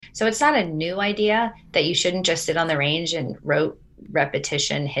So it's not a new idea that you shouldn't just sit on the range and rote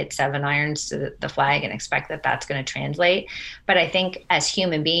repetition, hit 7 irons to the flag and expect that that's going to translate. But I think as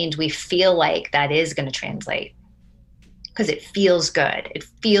human beings, we feel like that is going to translate because it feels good. It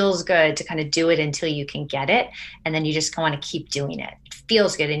feels good to kind of do it until you can get it, and then you just want to keep doing it. It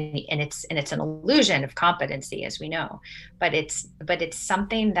feels good, and it's an illusion of competency, as we know. But it's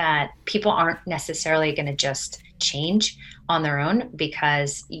something that people aren't necessarily going to just change on their own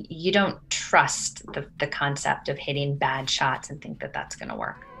because you don't trust the concept of hitting bad shots and think that that's going to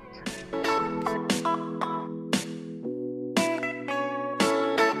work.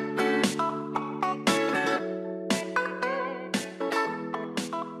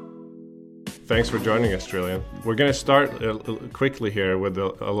 Thanks for joining us, Trillium. We're going to start quickly here with a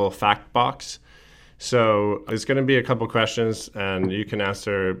little fact box. So it's going to be a couple questions, and you can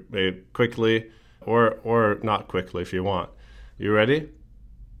answer it quickly or not quickly if you want. You ready?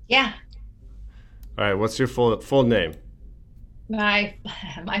 Yeah. All right. What's your full name? My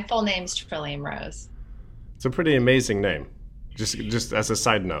full name's Trillium Rose. It's a pretty amazing name. Just as a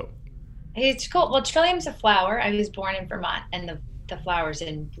side note. It's cool. Well, Trillium's a flower. I was born in Vermont, and the flowers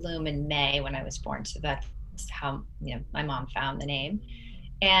in bloom in May when I was born. So that's how my mom found the name.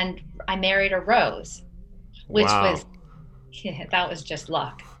 And I married a rose, which Wow. was that was just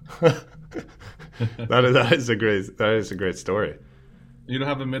luck. That is a great story. You don't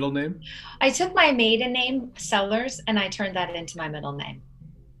have a middle name? I took my maiden name, Sellers, and I turned that into my middle name.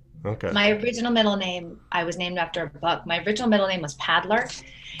 Okay. My original middle name, I was named after a book. My original middle name was Paddler.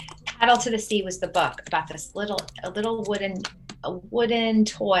 Paddle to the Sea was the book about this little wooden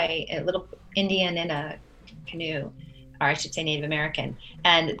toy, a little Indian in a canoe, or I should say Native American.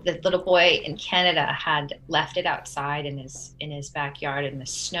 And the little boy in Canada had left it outside in his backyard, and the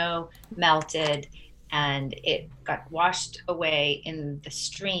snow melted and it got washed away in the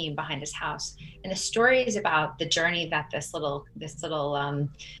stream behind his house. And the story is about the journey that this little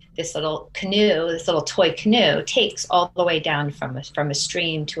canoe, this little toy canoe, takes all the way down from a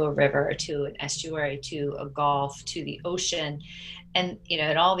stream to a river to an estuary to a gulf to the ocean. And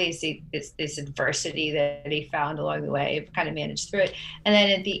and all this adversity that he found along the way, kind of managed through it. And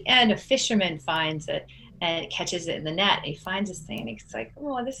then at the end, a fisherman finds it and catches it in the net. And he finds this thing and he's like,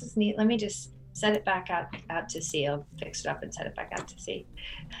 "Oh, this is neat. Let me just set it back out to sea. I'll fix it up and set it back out to sea."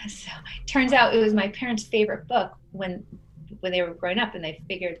 So it turns out it was my parents' favorite book when they were growing up, and they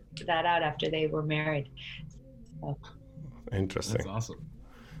figured that out after they were married. So. Interesting. That's awesome.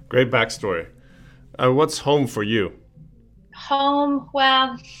 Great backstory. What's home for you? Home,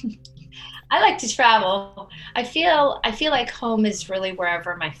 well, I like to travel. I feel like home is really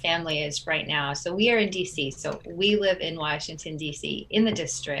wherever my family is right now. So we are in DC. So we live in Washington, DC, in the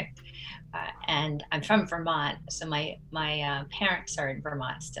district. And I'm from Vermont, so my parents are in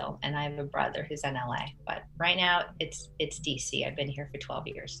Vermont still, and I have a brother who's in LA. But right now, it's DC. I've been here for 12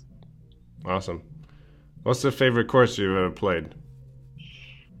 years. Awesome. What's the favorite course you've ever played?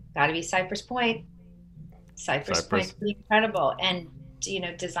 Got to be Cypress Point. Cypress Point's pretty incredible, and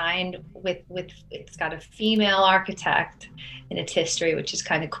designed with it's got a female architect in its history, which is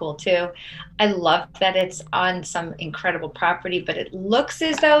kind of cool too. I love that it's on some incredible property, but it looks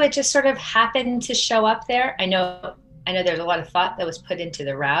as though it just sort of happened to show up there. I know there's a lot of thought that was put into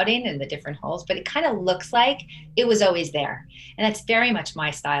the routing and the different holes, but it kind of looks like it was always there, and that's very much my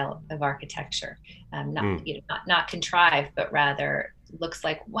style of architecture. Not contrived, but rather looks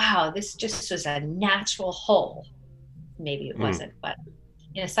like, wow, this just was a natural hole. Maybe it wasn't, but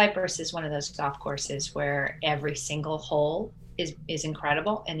Cypress is one of those golf courses where every single hole is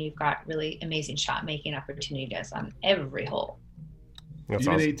incredible, and you've got really amazing shot making opportunities on every hole. That's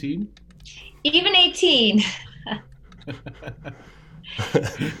Even awesome. 18? Even 18.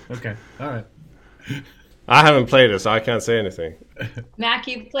 Okay, all right. I haven't played it, so I can't say anything. Mac,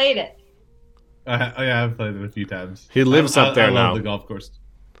 you played it. Yeah, I've played it a few times. He lives up there I now. love the golf course.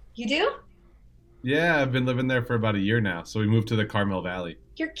 You do? Yeah, I've been living there for about a year now. So we moved to the Carmel Valley.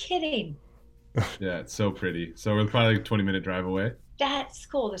 You're kidding. Yeah, it's so pretty. So we're probably like a 20-minute drive away. That's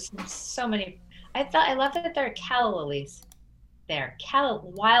cool. There's so many. I love that there are calla lilies there.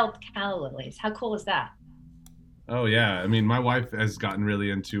 Wild calla lilies. How cool is that? Oh yeah, I mean, my wife has gotten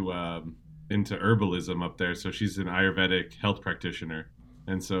really into herbalism up there. So she's an Ayurvedic health practitioner.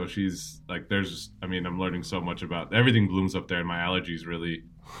 And so she's like, I'm learning so much about everything blooms up there, and my allergies really,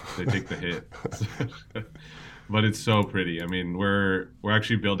 they take the hit. But it's so pretty. I mean, we're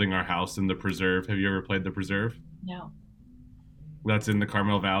actually building our house in the preserve. Have you ever played the preserve? No. That's in the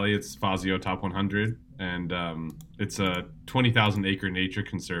Carmel Valley. It's Fazio Top 100, and it's a 20,000 acre nature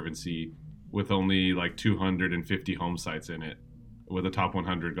conservancy with only like 250 home sites in it, with a top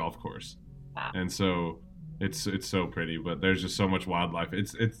 100 golf course. Wow. And so it's so pretty, but there's just so much wildlife.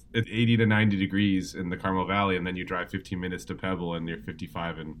 It's 80 to 90 degrees in the Carmel Valley, and then you drive 15 minutes to Pebble, and you're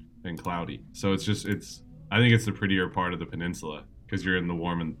 55 and cloudy. So I think it's the prettier part of the peninsula because you're in the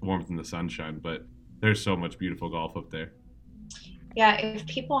warmth and the sunshine. But there's so much beautiful golf up there. Yeah, if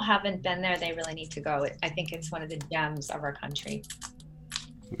people haven't been there, they really need to go. I think it's one of the gems of our country.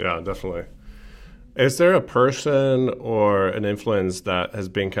 Yeah, definitely. Is there a person or an influence that has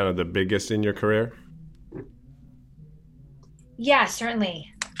been kind of the biggest in your career? Yeah,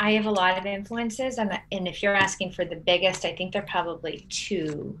 certainly. I have a lot of influences, and if you're asking for the biggest, I think there are probably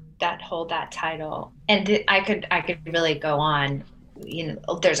two that hold that title. And I could really go on.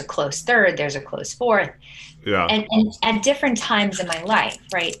 There's a close third, there's a close fourth. Yeah. And at different times in my life,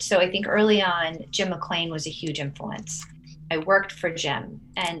 right? So I think early on, Jim McLean was a huge influence. I worked for Jim,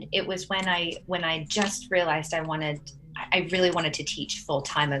 and it was when I just realized I really wanted to teach full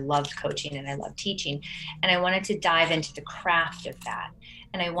time. I loved coaching and I loved teaching, and I wanted to dive into the craft of that.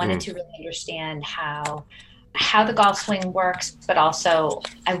 And I wanted to really understand how the golf swing works, but also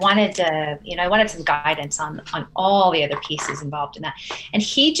I wanted some guidance on all the other pieces involved in that. And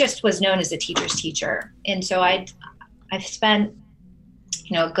he just was known as a teacher's teacher. And so I've spent,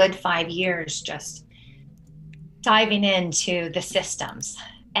 a good 5 years just diving into the systems.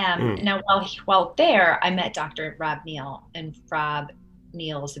 Now, while there, I met Dr. Rob Neal, and Rob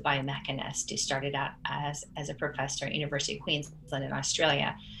Neal is a biomechanist who started out as a professor at University of Queensland in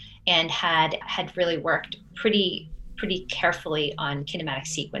Australia, and had really worked pretty carefully on kinematic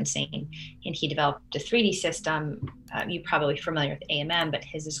sequencing. And he developed a 3D system. You're probably familiar with AMM, but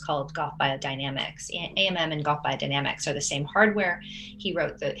his is called Golf Biodynamics. AMM and Golf Biodynamics are the same hardware. He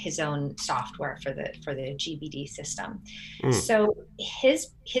wrote his own software for the GBD system. So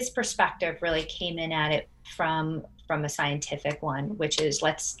his perspective really came in at it from a scientific one, which is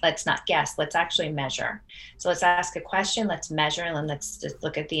let's not guess, let's actually measure. So let's ask a question, let's measure, and then let's just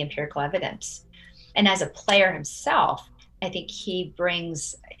look at the empirical evidence. And as a player himself, I think he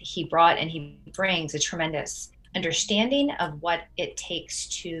brings a tremendous understanding of what it takes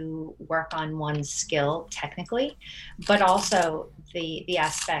to work on one's skill technically, but also the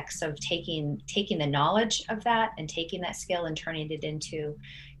aspects of taking the knowledge of that and taking that skill and turning it into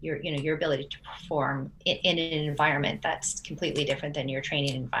your ability to perform in an environment that's completely different than your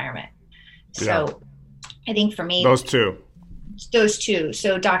training environment. So I think for me, those two.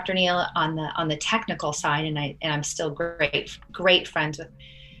 So Dr. Neal on the technical side, and I'm still great friends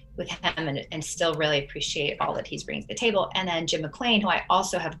with him, and still really appreciate all that he's bringing to the table. And then Jim McLean, who I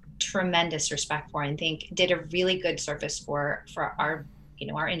also have tremendous respect for and think did a really good service for our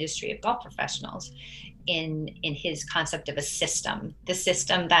industry of golf professionals in his concept of a system, the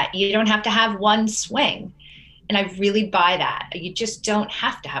system that you don't have to have one swing. And I really buy that. You just don't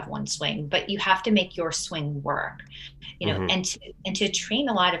have to have one swing, but you have to make your swing work, and to train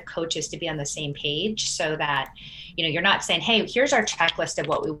a lot of coaches to be on the same page so that, you're not saying, hey, here's our checklist of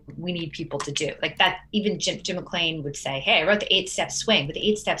what we need people to do. Like that, even Jim McLean would say, hey, I wrote the 8-step swing, but the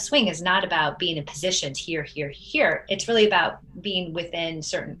 8-step swing is not about being in positions here, here, here. It's really about being within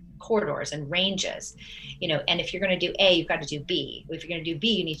certain corridors and ranges, and if you're going to do A, you've got to do B. If you're going to do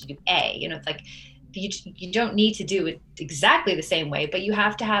B, you need to do A. It's like, you don't need to do it exactly the same way, but you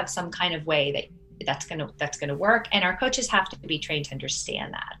have to have some kind of way that's going to work. And our coaches have to be trained to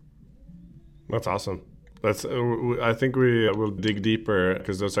understand that. That's awesome. I think we will dig deeper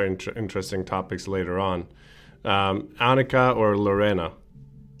because those are interesting topics later on. Annika or Lorena?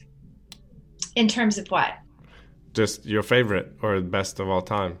 In terms of what? Just your favorite or best of all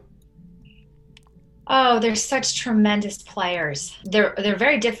time. Oh, they're such tremendous players. They're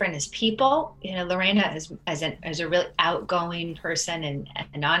very different as people. Lorena is a really outgoing person, and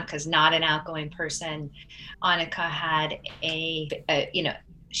Annika's not an outgoing person. Annika had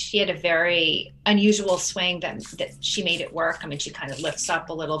she had a very unusual swing that she made it work. I mean, she kind of lifts up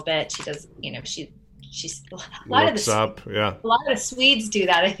a little bit. She does, she's a lot of the Swedes do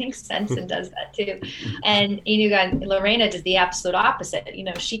that. I think Svensson does that too. And Lorena does the absolute opposite.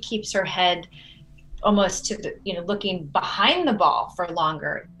 She keeps her head almost to the, looking behind the ball for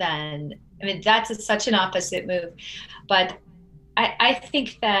longer than, that's such an opposite move. But I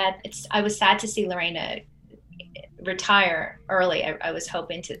think that I was sad to see Lorena retire early. I was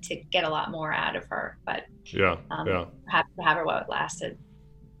hoping to get a lot more out of her, but happy to have her while it lasted.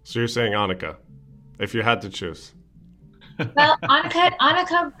 So you're saying Annika, if you had to choose? Well,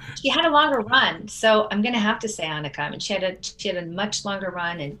 Annika, she had a longer run, so I'm going to have to say Annika. She had a much longer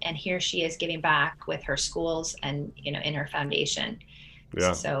run, and here she is giving back with her schools and in her foundation.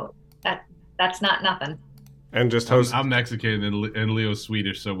 Yeah. So that's not nothing. And just host. I'm Mexican and Leo's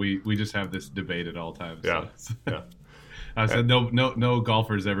Swedish, so we just have this debate at all times. Yeah. So. Yeah. I said no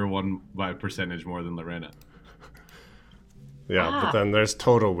golfers ever won by percentage more than Lorena. Yeah, but then there's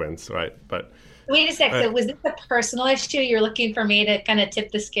total wins, right? But wait a sec. So was this a personal issue? You're looking for me to kind of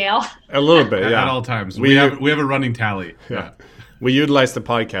tip the scale? A little bit, yeah. At all times, we have a running tally. Yeah, we utilize the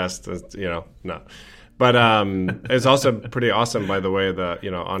podcast, no. But it's also pretty awesome, by the way, that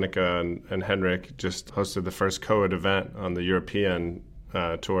Annika and Henrik just hosted the first co-ed event on the European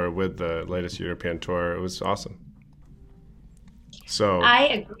tour with the latest European tour. It was awesome. So I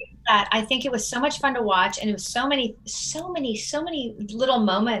agree with that. I think it was so much fun to watch, and it was so many little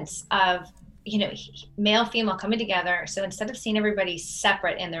moments of male female coming together. So instead of seeing everybody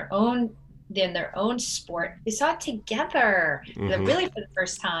separate in their own sport, we saw it together really for the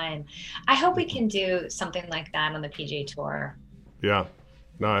first time. I hope we can do something like that on the PGA Tour. Yeah,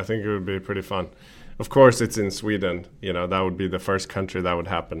 no, I think it would be pretty fun. Of course, it's in Sweden. That would be the first country that would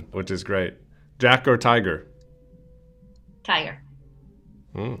happen, which is great. Jack or Tiger? Tiger.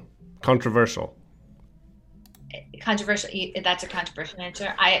 Controversial. Controversial. That's a controversial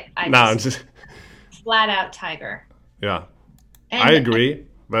answer. I'm just flat out Tiger. Yeah, I agree.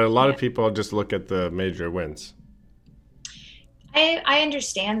 But a lot of people just look at the major wins. I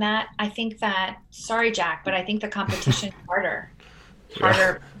understand that. I think that, sorry, Jack, but I think the competition's harder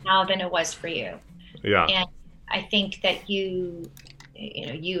now than it was for you. Yeah. And I think that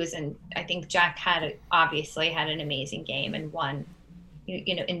I think Jack obviously had an amazing game and won,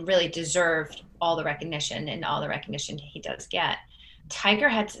 and really deserved all the recognition he does get. Tiger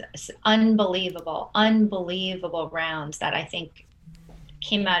had unbelievable rounds that I think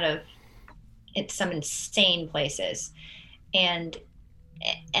came out of some insane places, and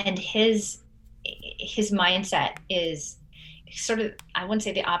his mindset is sort of, I wouldn't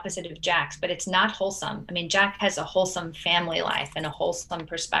say the opposite of Jack's, but it's not wholesome. I mean, Jack has a wholesome family life and a wholesome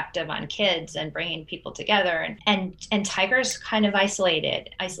perspective on kids and bringing people together, and Tiger's kind of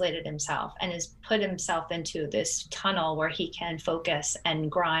isolated himself and has put himself into this tunnel where he can focus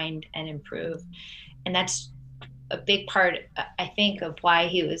and grind and improve, and that's a big part, I think, of why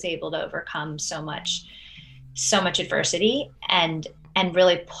he was able to overcome so much adversity and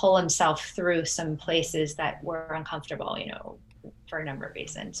really pull himself through some places that were uncomfortable, for a number of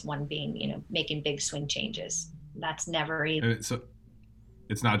reasons. One being, making big swing changes. That's never even. So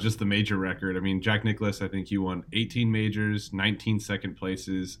it's not just the major record. I mean, Jack Nicklaus, I think he won 18 majors, 19 second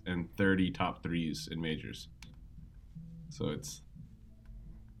places, and 30 top threes in majors. So it's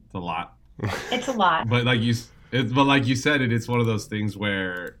a lot. It's a lot. But like you said, it's one of those things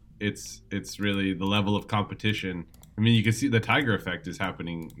where it's really the level of competition. I mean, you can see the Tiger effect is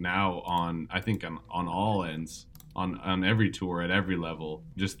happening now on all ends, on every tour, at every level.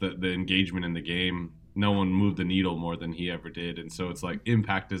 Just the engagement in the game. No one moved the needle more than he ever did. And so it's like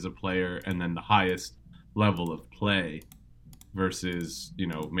impact as a player and then the highest level of play versus,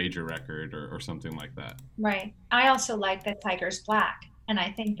 major record or something like that. Right. I also like that Tiger's black. And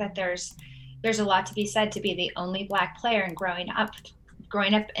I think that there's a lot to be said to be the only black player and growing up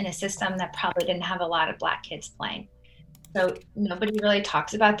in a system that probably didn't have a lot of black kids playing. So nobody really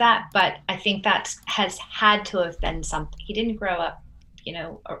talks about that, but I think that has had to have been something. He didn't grow up,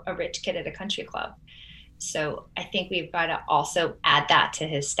 a rich kid at a country club. So I think we've got to also add that to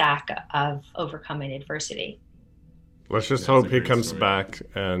his stack of overcoming adversity. Let's just hope he comes back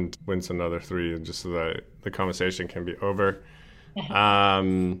and wins another 3, just so that the conversation can be over.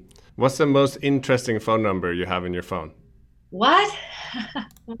 What's the most interesting phone number you have in your phone? What?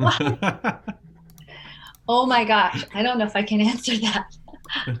 What? Oh my gosh, I don't know if I can answer that.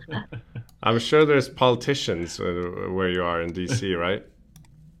 I'm sure there's politicians where you are in DC, right?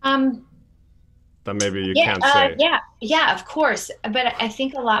 That maybe you can't say. Yeah, of course. But I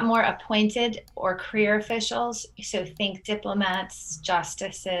think a lot more appointed or career officials. So think diplomats,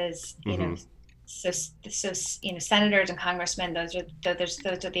 justices, So senators and congressmen, those are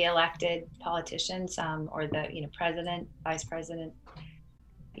the elected politicians, or the president, vice president.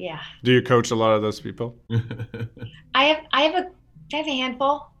 Yeah. Do you coach a lot of those people? I have a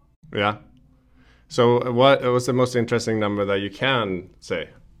handful. Yeah. So what was the most interesting number that you can say?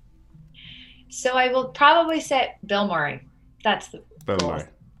 So I will probably say Bill Murray. That's the Bill Murray.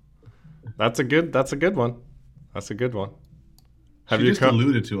 That's a good one. That's a good one. Have you just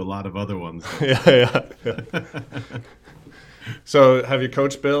alluded to a lot of other ones? Yeah. So have you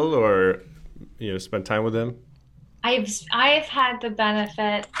coached Bill or spent time with him? I have had the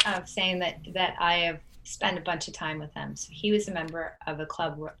benefit of saying that I have spent a bunch of time with him. So he was a member of a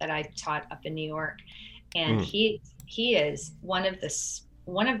club that I taught up in New York, and he is one of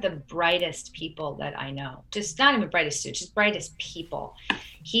one of the brightest people that I know. Just not even brightest students, just brightest people.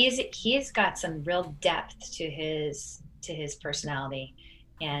 He's got some real depth to his personality,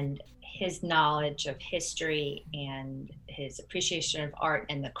 and his knowledge of history and his appreciation of art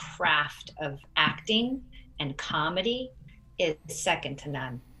and the craft of acting and comedy is second to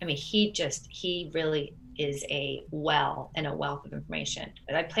none. I mean, he really is a wealth of information.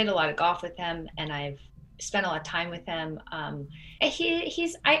 But I played a lot of golf with him, and I've spent a lot of time with him.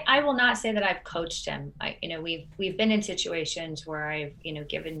 I will not say that I've coached him. We've been in situations where I've,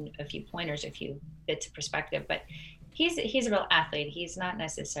 given a few pointers, a few bits of perspective, but he's a real athlete. He's not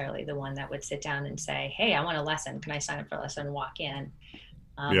necessarily the one that would sit down and say, "Hey, I want a lesson. Can I sign up for a lesson and walk in?"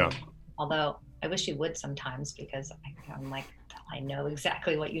 Yeah. Although I wish he would sometimes, because I'm like, I know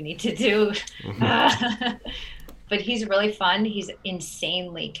exactly what you need to do. But he's really fun. He's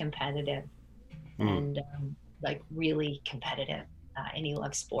insanely competitive and like really competitive, and he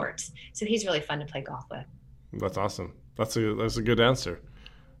loves sports. So he's really fun to play golf with. That's awesome. That's a good answer.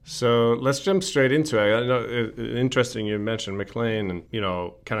 So let's jump straight into it. I know interesting you mentioned McLean and,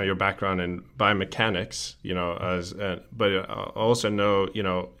 kind of your background in biomechanics, but I also know,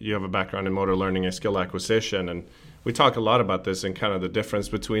 you have a background in motor learning and skill acquisition. And we talk a lot about this and kind of the difference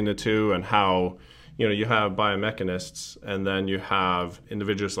between the two, and how, you have biomechanists and then you have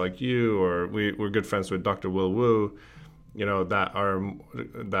individuals like you, or we're good friends with Dr. Will Wu,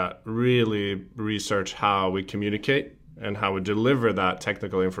 that really research how we communicate and how we deliver that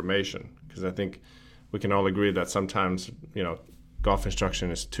technical information. Because I think we can all agree that sometimes, golf instruction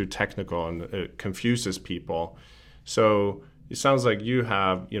is too technical and it confuses people. So it sounds like you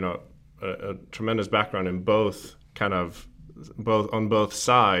have, a tremendous background in both on both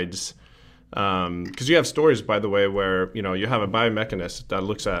sides. Because you have stories, by the way, where, you have a biomechanist that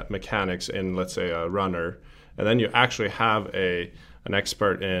looks at mechanics in, let's say, a runner, and then you actually have an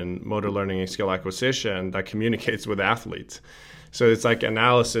expert in motor learning and skill acquisition that communicates with athletes. So it's like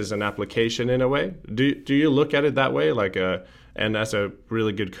analysis and application in a way. Do you look at it that way? And as a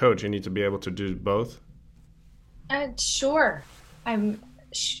really good coach, you need to be able to do both? Sure. I'm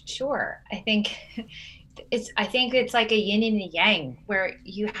sure. I think it's like a yin and a yang, where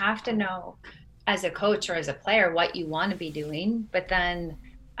you have to know as a coach or as a player what you want to be doing, but then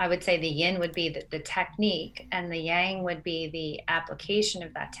I would say the yin would be the technique, and the yang would be the application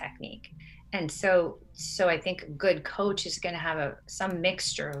of that technique. And so I think a good coach is going to have some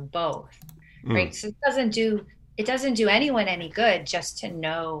mixture of both, right? So it doesn't do anyone any good just to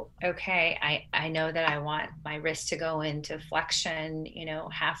know, okay, I know that I want my wrist to go into flexion,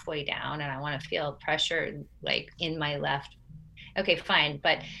 halfway down, and I want to feel pressure like in my left. Okay, fine.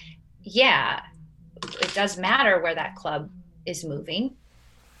 But yeah, it does matter where that club is moving.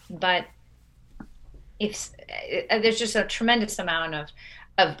 But if there's just a tremendous amount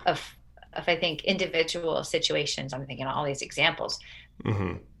of I think individual situations, I'm thinking of all these examples,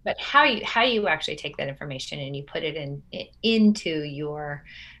 but how you actually take that information and you put it into your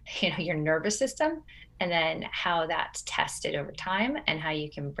your nervous system, and then how that's tested over time, and how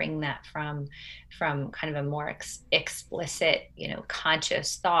you can bring that from kind of a more explicit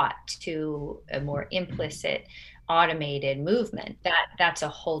conscious thought to a more implicit automated movement, that's a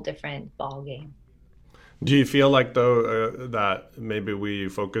whole different ball game. Do you feel like, though, that maybe we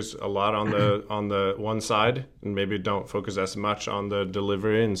focus a lot on the one side and maybe don't focus as much on the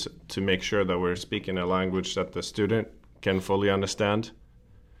delivery, and to make sure that we're speaking a language that the student can fully understand?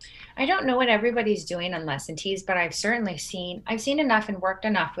 I don't know what everybody's doing on lesson tees, but I've seen enough and worked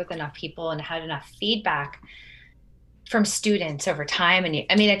enough with enough people and had enough feedback from students over time. And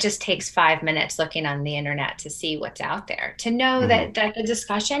it just takes 5 minutes looking on the internet to see what's out there, to know that the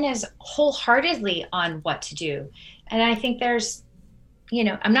discussion is wholeheartedly on what to do. And I think there's,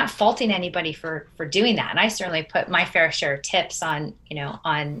 I'm not faulting anybody for doing that. And I certainly put my fair share of tips on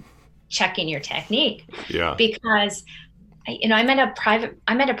checking your technique. Yeah. Because I'm at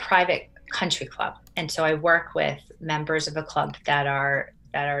a private country club. And so I work with members of a club that are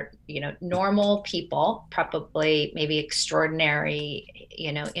normal people, probably maybe extraordinary,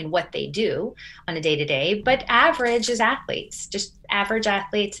 in what they do on a day-to-day, but average as athletes, just average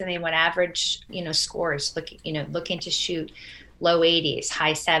athletes. And they want average, scores, looking to shoot low 80s,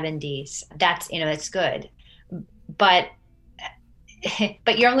 high 70s. That's good. But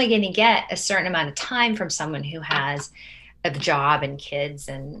you're only going to get a certain amount of time from someone who has a job and kids,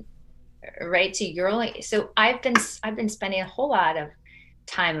 and right. So I've been spending a whole lot of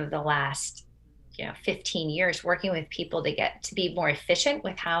time of the last 15 years working with people to get to be more efficient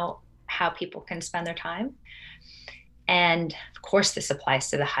with how people can spend their time. And of course, this applies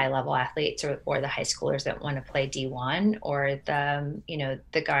to the high level athletes or the high schoolers that want to play D1, or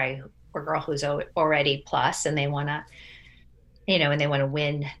the guy or girl who's already plus and they want to, and they want to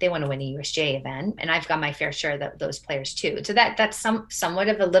win a USJ event. And I've got my fair share of those players too. So that's somewhat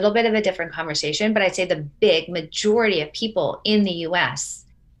of a little bit of a different conversation, but I'd say the big majority of people in the US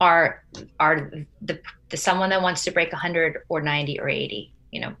are the someone that wants to break 100 or 90 or 80.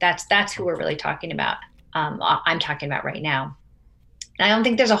 That's who we're really talking about. I'm talking about right now. And I don't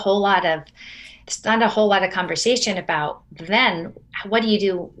think it's not a whole lot of conversation about then what do you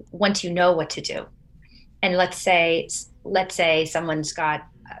do once you know what to do. And let's say someone's got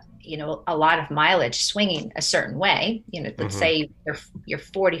a lot of mileage swinging a certain way. Let's say you're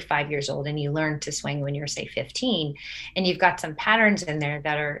 45 years old and you learned to swing when you're, say, 15, and you've got some patterns in there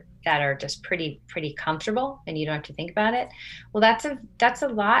that are just pretty comfortable and you don't have to think about it. Well, that's a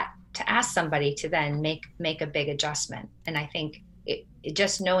lot to ask somebody to then make a big adjustment. And I think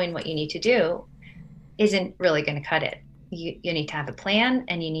just knowing what you need to do isn't really going to cut it. You need to have a plan,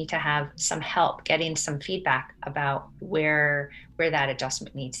 and you need to have some help getting some feedback about where that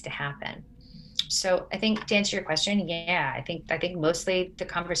adjustment needs to happen. So I think, to answer your question, yeah, I think mostly the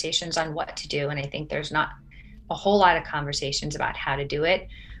conversations on what to do, and I think there's not a whole lot of conversations about how to do it.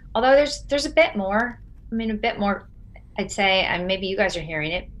 Although there's a bit more. I'd say, and maybe you guys are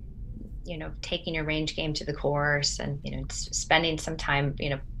hearing it, taking your range game to the course and, spending some time,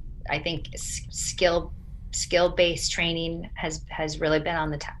 I think skill-based training has really been on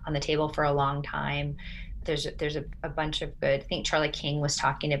the table for a long time. There's a bunch of good. I think Charlie King was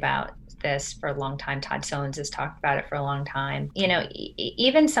talking about this for a long time. Todd Sillens has talked about it for a long time.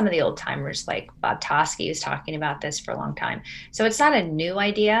 Even some of the old timers like Bob Toski was talking about this for a long time. So it's not a new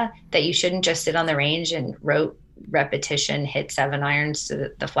idea that you shouldn't just sit on the range and repetition, hit 7 irons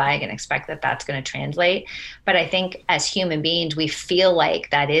to the flag and expect that that's going to translate. But I think as human beings, we feel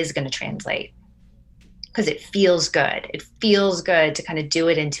like that is going to translate, because it feels good. It feels good to kind of do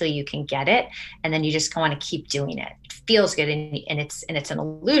it until you can get it. And then you just want to keep doing it. It feels good. And it's an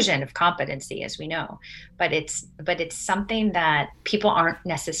illusion of competency, as we know, but it's something that people aren't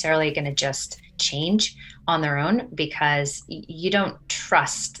necessarily going to just change on their own, because you don't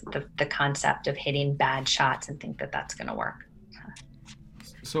trust the concept of hitting bad shots and think that that's going to work.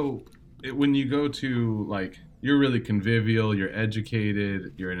 So when you go to, you're really convivial, you're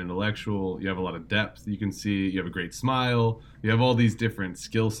educated, you're an intellectual, you have a lot of depth you can see, you have a great smile, you have all these different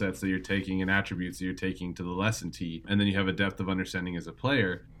skill sets that you're taking and attributes that you're taking to the lesson tee, and then you have a depth of understanding as a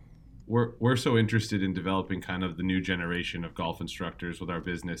player. We're so interested in developing kind of the new generation of golf instructors with our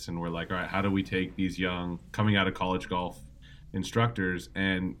business, and we're like, all right, how do we take these young, coming out of college golf instructors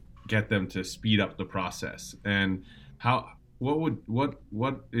and get them to speed up the process? And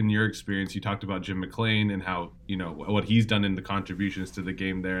what in your experience, you talked about Jim McLean and how, what he's done in the contributions to the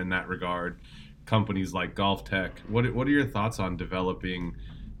game there in that regard, companies like Golf Tech. What are your thoughts on developing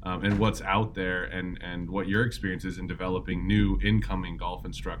and what's out there, and what your experience is in developing new incoming golf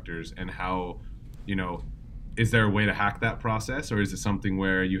instructors, and how, is there a way to hack that process, or is it something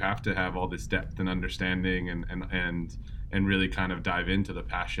where you have to have all this depth and understanding and really kind of dive into the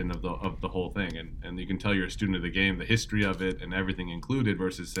passion of the whole thing, and you can tell you're a student of the game, the history of it and everything included,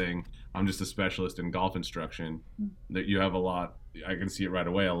 versus saying I'm just a specialist in golf instruction? That you have I can see it right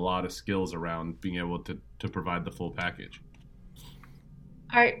away, a lot of skills around being able to provide the full package.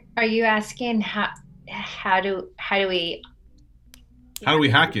 Are you asking how do we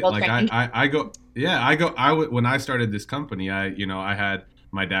hack it? When I started this company, I had,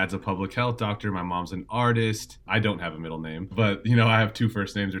 my dad's a public health doctor, my mom's an artist. I don't have a middle name, but I have 2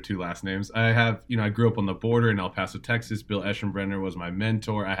 first names or 2 last names. I grew up on the border in El Paso, Texas. Bill Eschenbrenner was my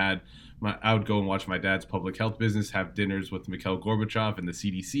mentor. I would go and watch my dad's public health business, have dinners with Mikhail Gorbachev and the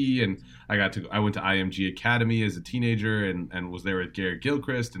CDC, and I went to IMG Academy as a teenager and was there with Gary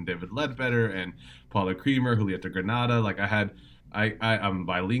Gilchrist and David Ledbetter and Paula Creamer, Julieta Granada. I'm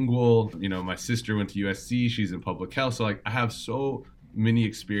bilingual. My sister went to USC. She's in public health. So I have so many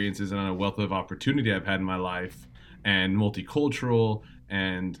experiences and a wealth of opportunity I've had in my life, and multicultural.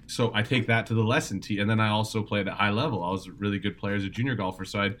 And so I take that to the lesson tee. And then I also played at high level. I was a really good player as a junior golfer.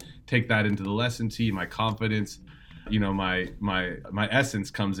 So I'd take that into the lesson tee, my confidence, my essence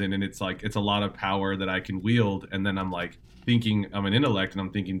comes in, and it's a lot of power that I can wield. And then I'm thinking, I'm an intellect, and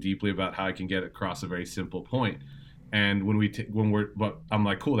I'm thinking deeply about how I can get across a very simple point. And I'm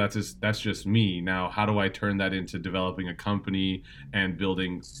like, cool, that's just me. Now, how do I turn that into developing a company and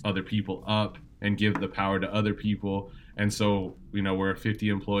building other people up and give the power to other people? And so, we're 50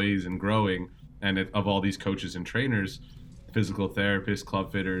 employees and growing, and of all these coaches and trainers. physical therapists,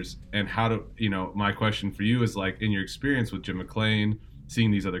 club fitters, and how to, my question for you is like, in your experience with Jim McLean,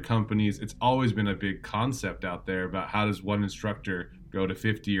 seeing these other companies, it's always been a big concept out there about how does one instructor go to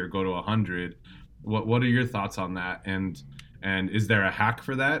 50 or go to 100. What are your thoughts on that? And is there a hack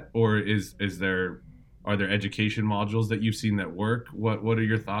for that, or are there education modules that you've seen that work? What are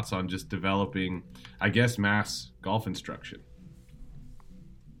your thoughts on just developing, I guess, mass golf instruction?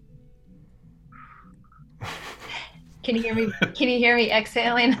 Can you hear me? Can you hear me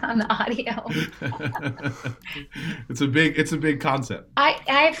exhaling on the audio? It's a big concept.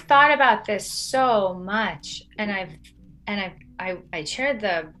 I've thought about this so much, and I chaired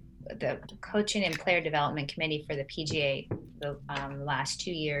the coaching and player development committee for the PGA the last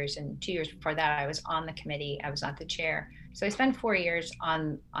 2 years, and 2 years before that I was on the committee. I was not the chair, so I spent 4 years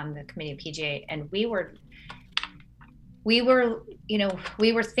on the committee of PGA, and we were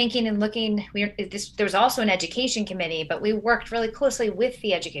thinking and looking. There was also an education committee, but we worked really closely with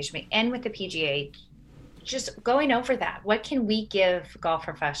the education committee and with the PGA, just going over that. What can we give golf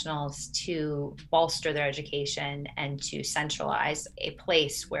professionals to bolster their education and to centralize a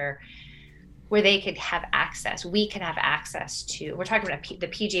place where they could have access? We can have access to, we're talking about the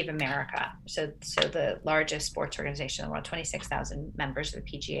PGA of America. So the largest sports organization in the world, 26,000 members of the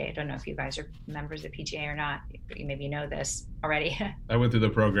PGA. I don't know if you guys are members of the PGA or not. Maybe you know this already. I went through the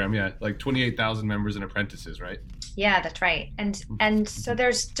program, yeah, like 28,000 members and apprentices, right? Yeah, that's right. And so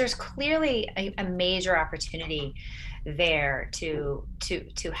there's clearly a major opportunity there to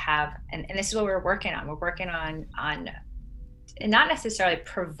have, and this is what we're working on. We're working on not necessarily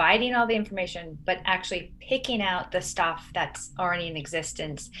providing all the information, but actually picking out the stuff that's already in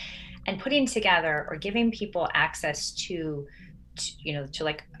existence and putting together or giving people access to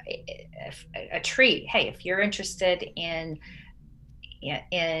like a treat. Hey, if you're interested in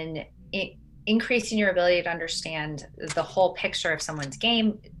increasing your ability to understand the whole picture of someone's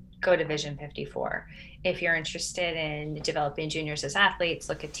game, go to Vision 54. If you're interested in developing juniors as athletes,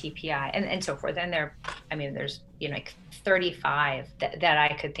 look at TPI and so forth. And there's like 35 that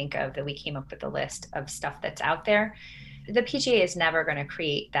I could think of that we came up with a list of stuff that's out there. The PGA is never going to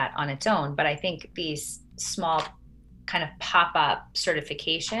create that on its own, but I think these small kind of pop-up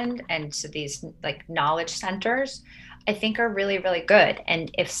certification and so these like knowledge centers, I think are really, really good. And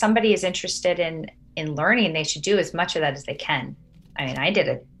if somebody is interested in learning, they should do as much of that as they can. I mean, I did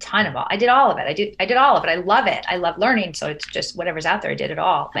I did all of it. I did all of it. I love it. I love learning. So it's just whatever's out there, I did it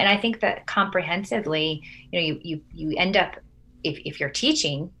all. And I think that comprehensively, you end up, if you're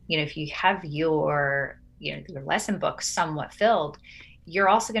teaching, if you have your lesson book somewhat filled, you're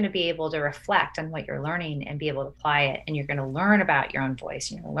also going to be able to reflect on what you're learning and be able to apply it. And you're going to learn about your own voice.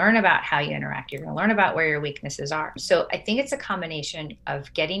 You're going to learn about how you interact. You're going to learn about where your weaknesses are. So I think it's a combination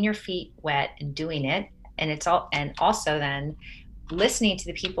of getting your feet wet and doing it. And also then listening to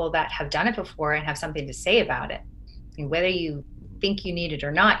the people that have done it before and have something to say about it. And whether you think you need it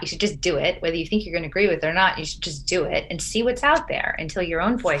or not, you should just do it. Whether you think you're going to agree with it or not, you should just do it and see what's out there until your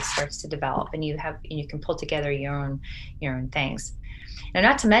own voice starts to develop and you can pull together your own things. Now,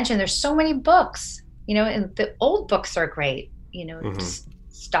 not to mention, there's so many books, and the old books are great,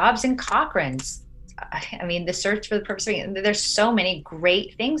 Stobbs and Cochran's. I mean, The Search for the Purpose of Being. There's so many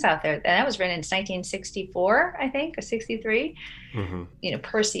great things out there. And that was written in 1964, I think, or 63. Mm-hmm.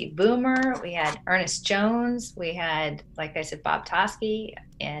 Percy Boomer. We had Ernest Jones. We had, like I said, Bob Tosky.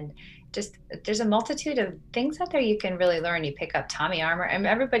 And just there's a multitude of things out there you can really learn. You pick up Tommy Armour. I mean,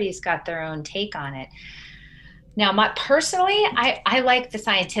 everybody's got their own take on it. Now, personally, I like the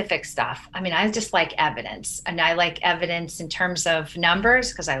scientific stuff. I mean, I just like evidence, and I like evidence in terms of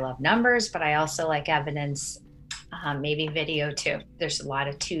numbers because I love numbers, but I also like evidence, maybe video too. There's a lot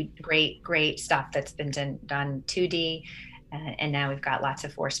of great stuff that's been done 2D, and now we've got lots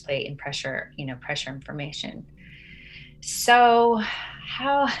of force plate and pressure information. So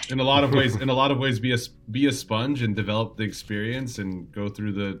how? In a lot of ways, be a sponge and develop the experience and go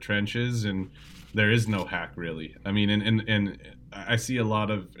through the trenches and. There is no hack, really. I mean, and I see a lot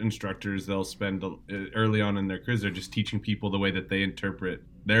of instructors, they'll spend early on in their careers, they're just teaching people the way that they interpret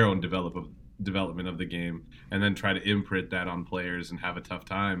their own development of the game and then try to imprint that on players and have a tough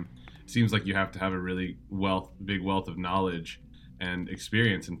time. It seems like you have to have a really big wealth of knowledge and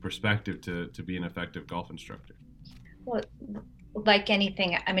experience and perspective to be an effective golf instructor. Well, like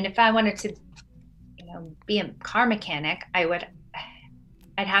anything, I mean, if I wanted to, be a car mechanic,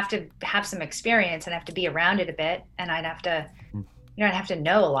 I'd have to have some experience and have to be around it a bit, and I'd have to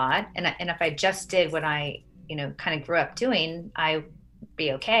know a lot. And if I just did what I, kind of grew up doing, I'd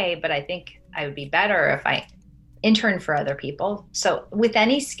be okay. But I think I would be better if I interned for other people. So with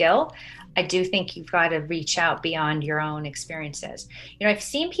any skill, I do think you've got to reach out beyond your own experiences. I've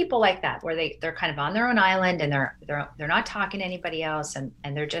seen people like that where they're kind of on their own island and they're not talking to anybody else, and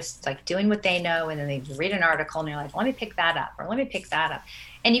they're just like doing what they know, and then they read an article and they're like, let me pick that up, or let me pick that up.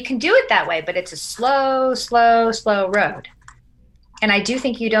 And you can do it that way, but it's a slow road. And I do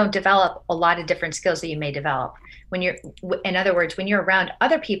think you don't develop a lot of different skills that you may develop when in other words, when you're around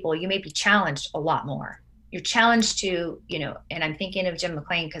other people, you may be challenged a lot more. You're challenged to, and I'm thinking of Jim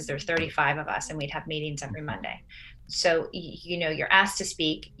McLean because there's 35 of us and we'd have meetings every Monday. So, you're asked to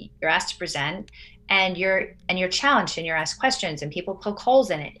speak, you're asked to present, and you're challenged, and you're asked questions, and people poke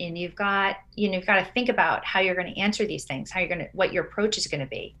holes in it. And you've got to think about how you're going to answer these things, what your approach is going to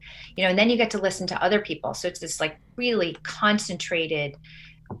be, and then you get to listen to other people. So it's this like really concentrated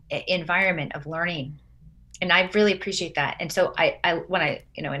environment of learning. And I really appreciate that. And so when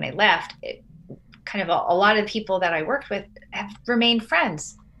I left, kind of a lot of the people that I worked with have remained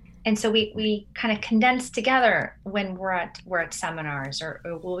friends. And so we kind of condense together when we're at seminars, or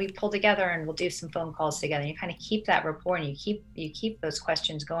we pull together and we'll do some phone calls together. And you kind of keep that rapport, and you keep those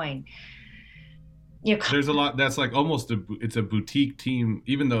questions going. There's a lot that's like it's a boutique team,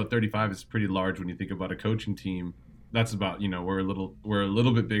 even though 35 is pretty large when you think about a coaching team. That's about, we're a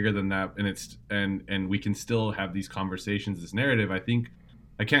little bit bigger than that, and we can still have these conversations, this narrative. I think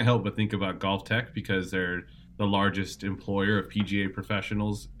I can't help but think about Golf Tech because they're the largest employer of PGA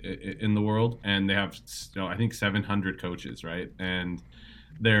professionals in the world, and they have, I think 700 coaches, right? And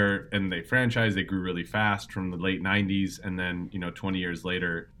they franchise. They grew really fast from the late 90s, and then 20 years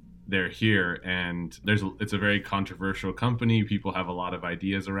later they're here, and it's a very controversial company. People have a lot of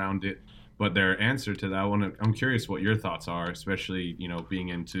ideas around it. But their answer to that, I'm curious what your thoughts are, especially being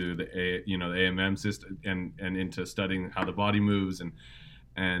into the AMM system and into studying how the body moves, and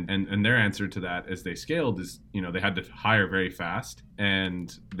their answer to that as they scaled is they had to hire very fast,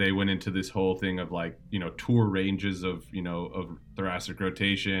 and they went into this whole thing of like tour ranges of of thoracic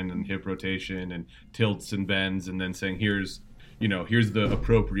rotation and hip rotation and tilts and bends, and then saying here's the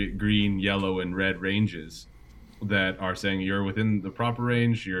appropriate green, yellow, and red ranges that are saying you're within the proper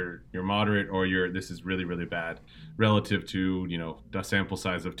range, you're moderate, or this is really, really bad relative to the sample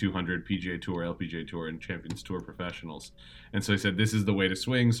size of 200 PGA Tour, LPGA Tour, and Champions Tour professionals. And so he said this is the way to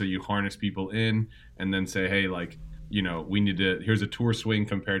swing. So you harness people in and then say, hey, like we need here's a tour swing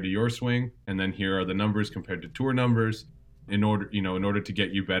compared to your swing, and then here are the numbers compared to tour numbers. In order to get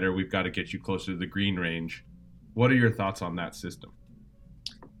you better, we've got to get you closer to the green range. What are your thoughts on that system?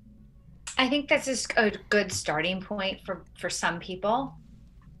 I think that's just a good starting point for some people.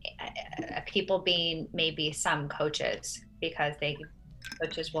 People being maybe some coaches, because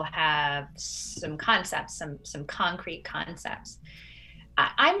coaches will have some concepts, some concrete concepts.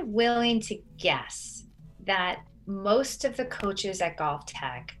 I'm willing to guess that most of the coaches at Golf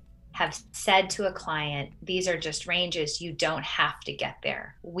Tech have said to a client, these are just ranges, you don't have to get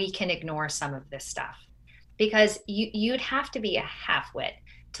there. We can ignore some of this stuff. Because you'd have to be a half-wit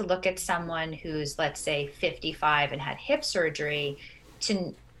to look at someone who's, let's say, 55 and had hip surgery,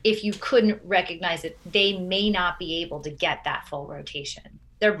 if you couldn't recognize it, they may not be able to get that full rotation.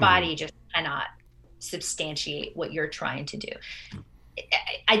 Their body just cannot substantiate what you're trying to do.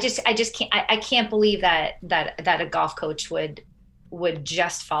 I can't believe that a golf coach would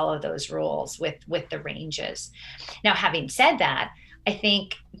just follow those rules with the ranges. Now, having said that, I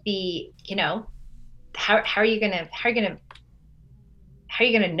think how are you gonna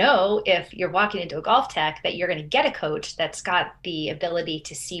know if you're walking into a Golf Tech that you're going to get a coach that's got the ability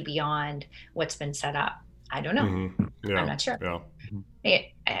to see beyond what's been set up? I don't know. Mm-hmm. Yeah. I'm not sure. Yeah.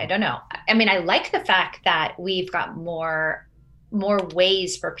 I don't know. I mean, I like the fact that we've got more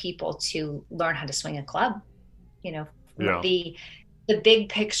ways for people to learn how to swing a club. The big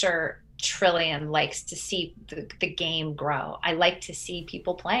picture Trillium likes to see the game grow. I like to see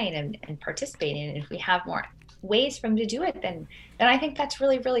people playing and participating. And if we have more ways for them to do it, then I think that's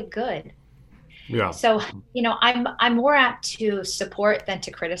really, really good. Yeah. So, I'm more apt to support than to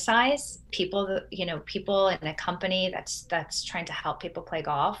criticize people in a company that's trying to help people play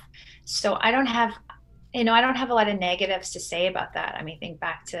golf. So I don't have a lot of negatives to say about that. I mean, think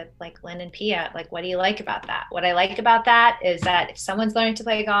back to like Lynn and Pia, like, what do you like about that? What I like about that is that if someone's learning to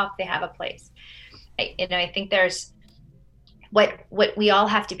play golf, they have a place. I think there's what we all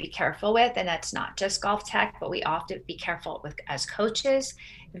have to be careful with, and that's not just Golf Tech, but we have to be careful with as coaches,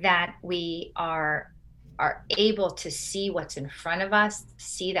 that we are able to see what's in front of us,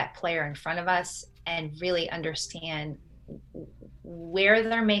 see that player in front of us, and really understand where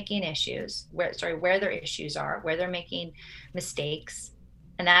they're making issues, where their are, where they're making mistakes.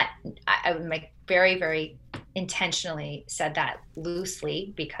 And that I would make very, very intentionally said that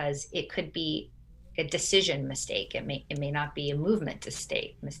loosely because it could be a decision mistake. It may not be a movement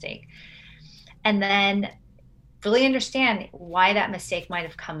mistake. And then really understand why that mistake might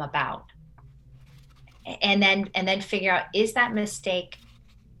have come about. And then figure out, is that mistake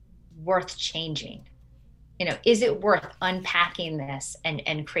worth changing? Is it worth unpacking this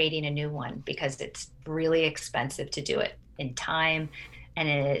and creating a new one? Because it's really expensive to do it in time and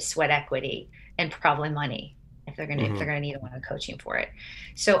in sweat equity and probably money if they're gonna need a lot of coaching for it.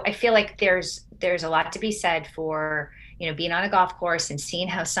 So I feel like there's a lot to be said for being on a golf course and seeing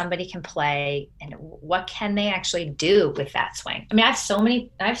how somebody can play and what can they actually do with that swing. I mean, I have so many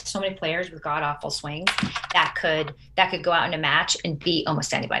players with god awful swings that could go out in a match and beat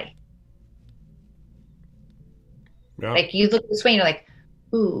almost anybody. Yeah. Like you look this way and you're like,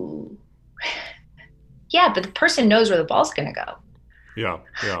 ooh, yeah, but the person knows where the ball's going to go. Yeah.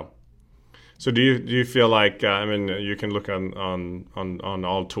 So do you feel like you can look on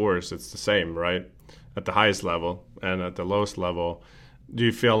all tours, it's the same, right? At the highest level and at the lowest level, do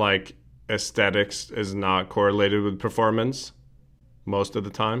you feel like aesthetics is not correlated with performance most of the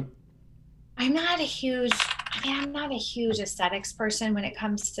time? I'm not a huge aesthetics person when it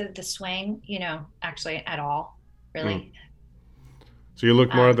comes to the swing, actually at all. Really. So you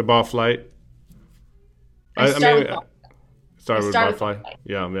look more at the ball flight? I start with ball flight.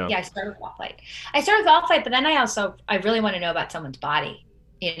 Yeah, I start with ball flight. But then I really want to know about someone's body,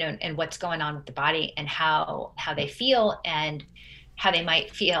 and what's going on with the body and how they feel and how they might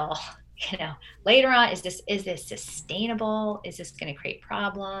feel, later on. Is this sustainable? Is this going to create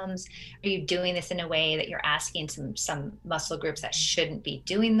problems? Are you doing this in a way that you're asking some muscle groups that shouldn't be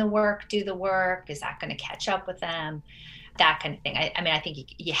doing the work, do the work? Is that going to catch up with them? That kind of thing. I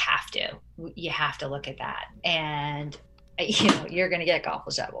think you have to look at that. And you're going to get golf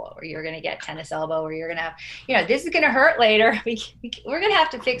elbow, or you're going to get tennis elbow, or you're going to have, this is going to hurt later. We're going to have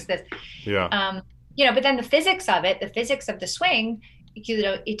to fix this. Yeah. But then the physics of the swing,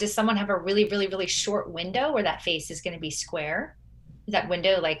 does someone have a really, really, really short window where that face is going to be square? Is that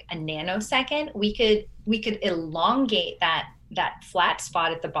window like a nanosecond? We could elongate that flat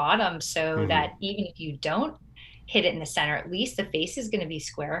spot at the bottom so that even if you don't hit it in the center, at least the face is going to be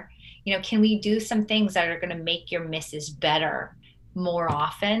square. Can we do some things that are going to make your misses better more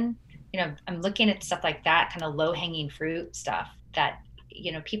often? I'm looking at stuff like that, kind of low-hanging fruit stuff that,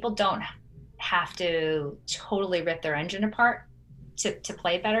 people don't have to totally rip their engine apart to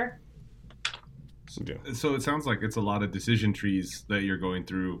play better. So it sounds like it's a lot of decision trees that you're going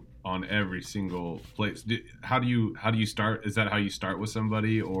through on every single place. How do you start? Is that how you start with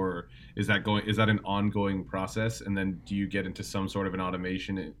somebody, or is that an ongoing process? And then do you get into some sort of an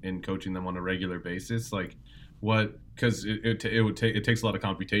automation in coaching them on a regular basis? Like what? Because it takes a lot of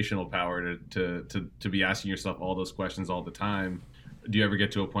computational power to be asking yourself all those questions all the time. Do you ever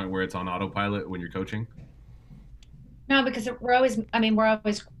get to a point where it's on autopilot when you're coaching? No, because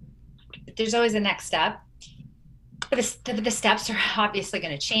there's always a next step. But the steps are obviously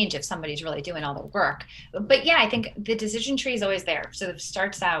going to change if somebody's really doing all the work. But yeah, I think the decision tree is always there. So it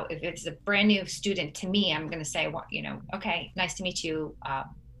starts out, if it's a brand new student to me, I'm going to say, well, okay, nice to meet you.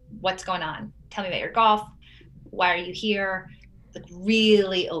 What's going on? Tell me about your golf. Why are you here? Like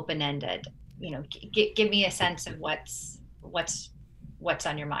really open-ended. Give me a sense of what's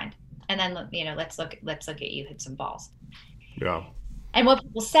on your mind. And then, let's look at you hit some balls. Yeah. And what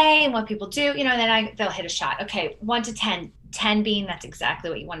people say and what people do, then they'll hit a shot. Okay, 1 to 10, 10 being that's exactly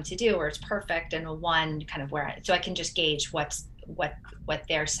what you wanted to do, or it's perfect, and a 1 kind of so I can just gauge what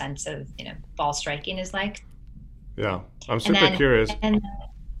their sense of ball striking is like. Yeah, I'm super curious. Yeah.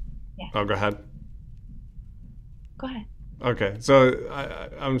 Oh, go ahead. Go ahead. Okay, so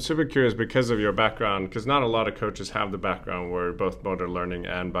I'm super curious because of your background, because not a lot of coaches have the background where both motor learning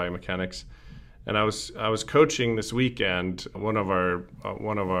and biomechanics. And I was coaching this weekend one of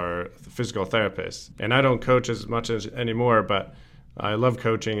our physical therapists, and I don't coach as much anymore, but I love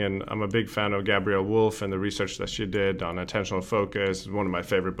coaching, and I'm a big fan of Gabrielle Wolf and the research that she did on attentional focus. It's one of my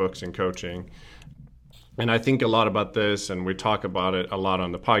favorite books in coaching. And I think a lot about this, and we talk about it a lot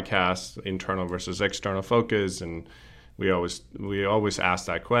on the podcast, internal versus external focus, and we always ask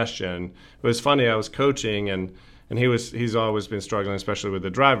that question. It was funny, I was coaching, and he's always been struggling, especially with the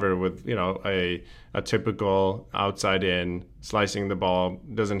driver, with a typical outside in, slicing the ball,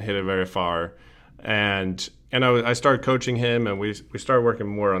 doesn't hit it very far, and I started coaching him, and we started working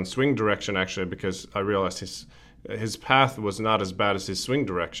more on swing direction actually, because I realized his path was not as bad as his swing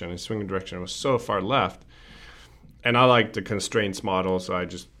direction. His swing direction was so far left, and I like the constraints model, so I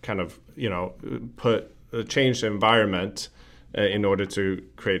just kind of change the environment in order to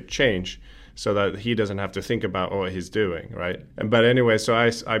create change. so that he doesn't have to think about what he's doing, right? But anyway, so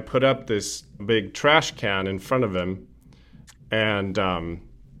I put up this big trash can in front of him, and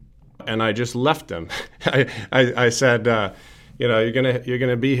I just left him. I said, you're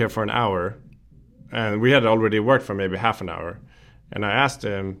gonna be here for an hour, and we had already worked for maybe half an hour, and I asked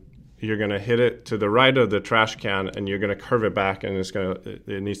him, you're gonna hit it to the right of the trash can, and you're gonna curve it back, and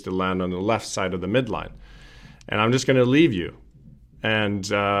it needs to land on the left side of the midline, and I'm just gonna leave you.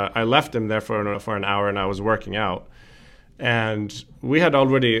 And I left him there for an hour, and I was working out. And we had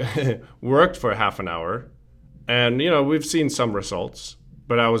already worked for half an hour. And, we've seen some results.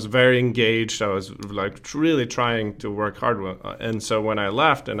 But I was very engaged. I was like really trying to work hard. And so when I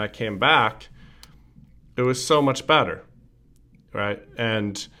left and I came back, it was so much better, right?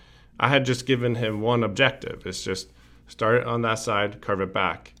 And I had just given him one objective. It's just start on that side, curve it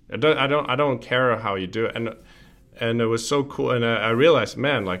back. I don't care how you do it. And it was so cool. And I realized,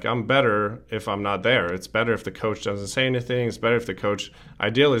 man, like I'm better if I'm not there. It's better if the coach doesn't say anything. It's better if the coach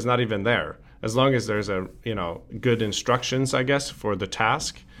ideally is not even there. As long as there's good instructions, I guess, for the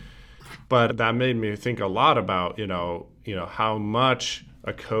task. But that made me think a lot about, how much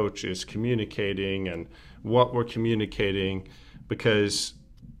a coach is communicating and what we're communicating, because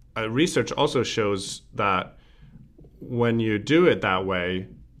research also shows that when you do it that way,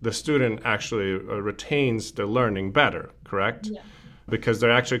 the student actually retains the learning better, correct? Yeah. Because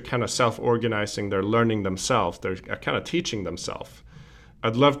they're actually kind of self-organizing, they're learning themselves, they're kind of teaching themselves.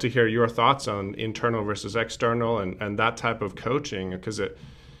 I'd love to hear your thoughts on internal versus external and that type of coaching, because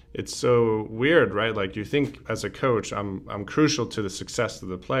it's so weird, right? Like you think as a coach, I'm crucial to the success of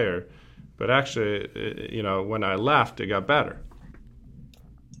the player, but actually, when I left, it got better.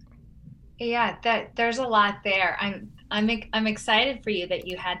 Yeah, there's a lot there. I'm excited for you that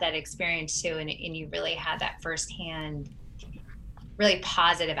you had that experience too, and you really had that firsthand, really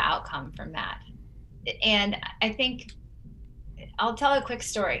positive outcome from that. And I think I'll tell a quick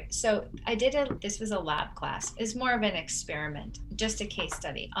story. So this was a lab class. It's more of an experiment, just a case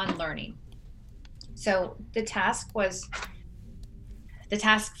study on learning. So the task for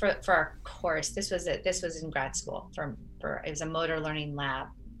our course. This was in grad school it was a motor learning lab,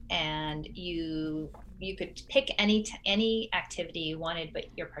 and you could pick any activity you wanted, but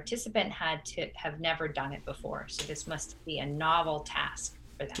your participant had to have never done it before. So this must be a novel task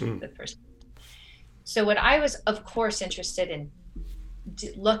for the person. So what I was, of course, interested in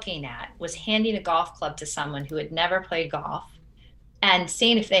looking at was handing a golf club to someone who had never played golf and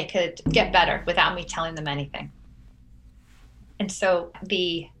seeing if they could get better without me telling them anything. And so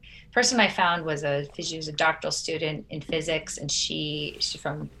the person I found she was a doctoral student in physics, and she's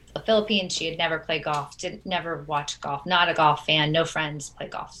from the Philippines. She had never played golf, never watched golf, not a golf fan, no friends play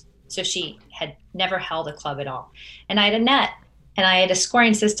golf. So she had never held a club at all. And I had a net, and I had a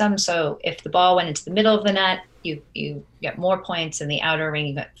scoring system. So if the ball went into the middle of the net, you get more points. In the outer ring,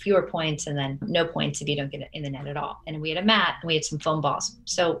 you got fewer points, and then no points if you don't get it in the net at all. And we had a mat, and we had some foam balls.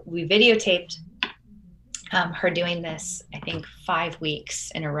 So we videotaped her doing this, I think 5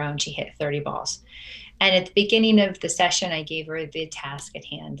 weeks in a row, and she hit 30 balls. And at the beginning of the session, I gave her the task at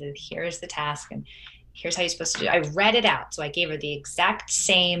hand. Here's the task, and here's how you're supposed to do it. I read it out. So I gave her the exact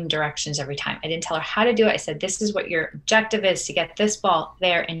same directions every time. I didn't tell her how to do it. I said, this is what your objective is, to get this ball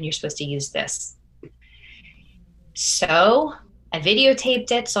there, and you're supposed to use this. So I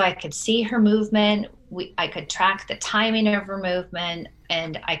videotaped it so I could see her movement. I could track the timing of her movement,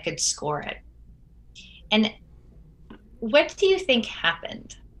 and I could score it. And what do you think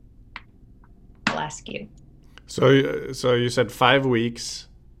happened? I'll ask you. So you said 5 weeks,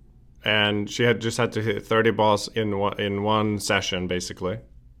 and she had to hit 30 balls in one session, basically.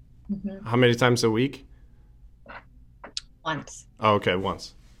 Mm-hmm. How many times a week? Once. Oh, okay,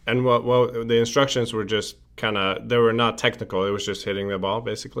 once. And well, the instructions were just they were not technical. It was just hitting the ball,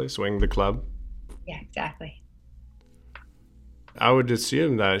 basically, swing the club. Yeah, exactly. I would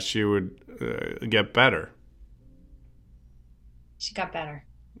assume that she would get better. She got better.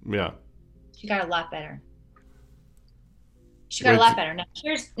 Yeah. She got a lot better. A lot better.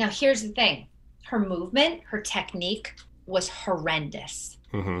 Now here's the thing. Her movement, her technique was horrendous.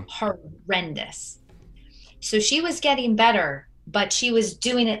 Mm-hmm. Horrendous. So she was getting better, but she was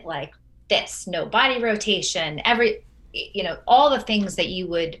doing it like this. No body rotation, all the things that you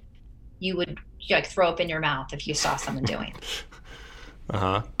would like throw up in your mouth if you saw someone doing.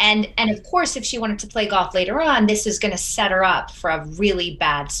 Uh-huh. And of course, if she wanted to play golf later on, this is going to set her up for a really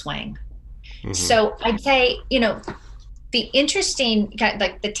bad swing. Mm-hmm. So I'd say, the interesting,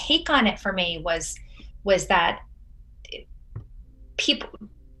 like the take on it for me was that people,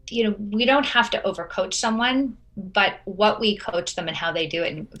 we don't have to overcoach someone but what we coach them and how they do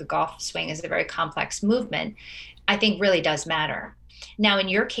it, and the golf swing is a very complex movement, I think really does matter. Now, in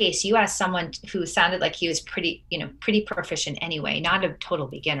your case, you asked someone who sounded like he was pretty proficient anyway, not a total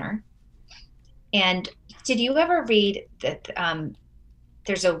beginner. And did you ever read that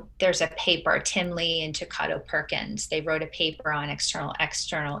there's a paper, Tim Lee and Takato Perkins, they wrote a paper on external,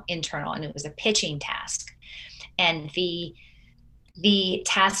 internal, and it was a pitching task. And the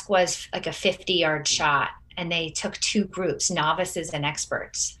task was like a 50-yard shot, and they took two groups, novices and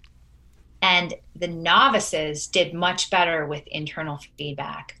experts. And the novices did much better with internal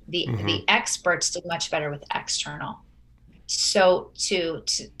feedback. The experts did much better with external. So to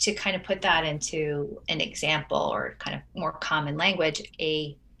kind of put that into an example or kind of more common language,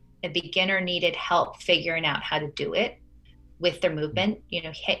 a beginner needed help figuring out how to do it with their movement.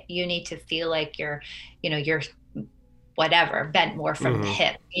 You need to feel like you're whatever, bent more from the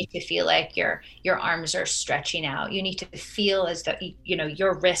hip. You need to feel like your arms are stretching out. You need to feel as though,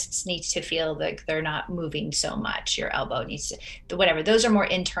 your wrists need to feel like they're not moving so much. Your elbow needs to, whatever. Those are more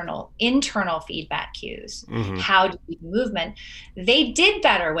internal feedback cues. How do you movement? They did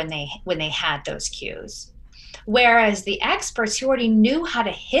better when they had those cues. Whereas the experts who already knew how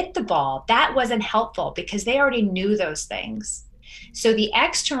to hit the ball, that wasn't helpful because they already knew those things. So the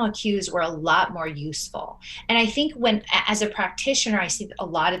external cues were a lot more useful. And I think as a practitioner, I see a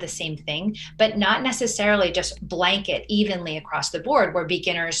lot of the same thing, but not necessarily just blanket evenly across the board where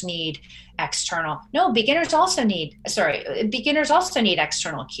beginners need external. No, beginners also need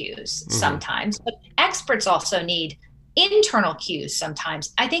external cues sometimes, but experts also need internal cues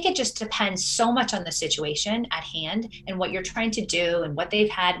sometimes. I think it just depends so much on the situation at hand and what you're trying to do and what they've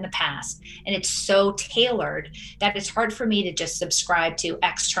had in the past. And it's so tailored that it's hard for me to just subscribe to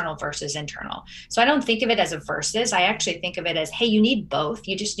external versus internal. So I don't think of it as a versus. I actually think of it as, hey, you need both.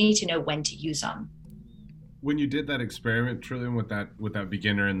 You just need to know when to use them. When you did that experiment, Trillium, with that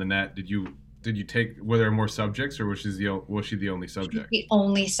beginner in the net, were there more subjects, or was she the only subject? The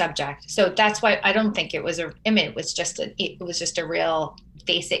only subject. So that's why I don't think it was it was just a real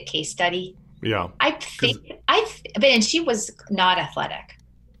basic case study. Yeah. And she was not athletic.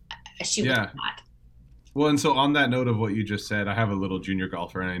 She was not. Well, and so on that note of what you just said, I have a little junior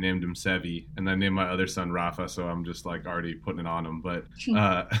golfer and I named him Sevi, and I named my other son Rafa, so I'm just like already putting it on him. But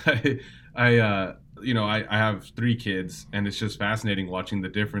I have 3 kids, and it's just fascinating watching the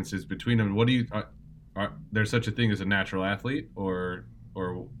differences between them. What do you? There's such a thing as a natural athlete,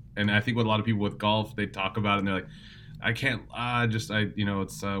 and I think with a lot of people with golf, they talk about it and they're like, I can't,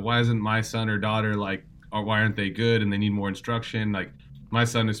 it's why isn't my son or daughter like, or why aren't they good? And they need more instruction. Like my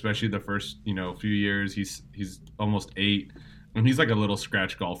son, especially the first few years, he's almost 8, and he's like a little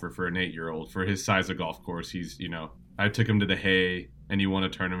scratch golfer for an 8-year-old for his size of golf course. He's I took him to the Hay, and he won a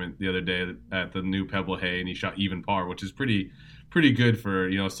tournament the other day at the new Pebble Hay, and he shot even par, which is pretty good for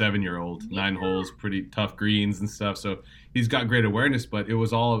a 7-year-old. 9 holes, pretty tough greens and stuff. So he's got great awareness, but it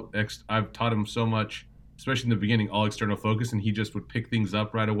was all I've taught him so much, especially in the beginning, all external focus, and he just would pick things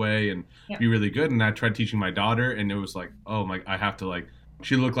up right away and be really good. And I tried teaching my daughter, and it was like, oh my, I have to like.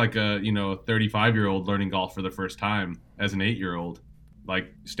 She looked like a 35-year-old learning golf for the first time as an 8-year-old,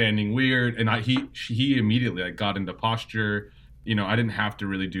 like standing weird, and he immediately like got into posture. I didn't have to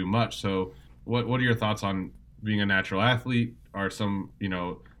really do much. So what are your thoughts on being a natural athlete? Are some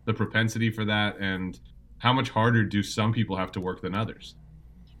the propensity for that, and how much harder do some people have to work than others?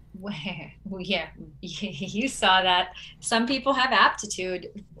 Well, yeah, you saw that some people have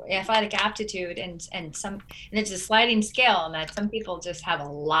athletic aptitude, and it's a sliding scale, and that some people just have a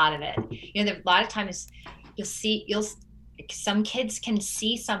lot of it. A lot of times some kids can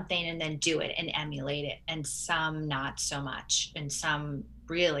see something and then do it and emulate it, and some not so much, and some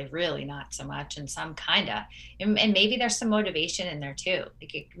really, really not so much, and some kinda, and maybe there's some motivation in there too.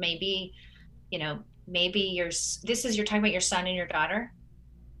 Like maybe you're talking about your son and your daughter.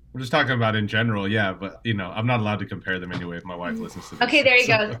 We're just talking about in general, yeah, but I'm not allowed to compare them anyway if my wife listens to this. Okay, there you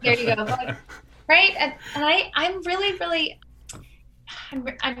go. But, right, and I'm really,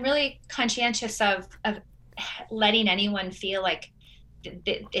 I'm really conscientious of letting anyone feel like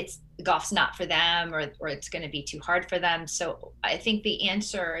it's golf's not for them, or it's going to be too hard for them. So I think the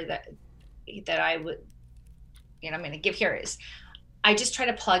answer that I would, I'm going to give here is, I just try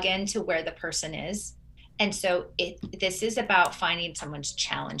to plug into where the person is. And so this is about finding someone's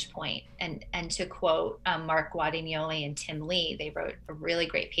challenge point. And to quote Mark Guadagnoli and Tim Lee, they wrote a really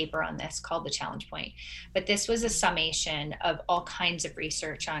great paper on this called The Challenge Point. But this was a summation of all kinds of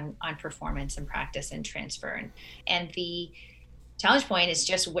research on performance and practice and transfer. And the challenge point is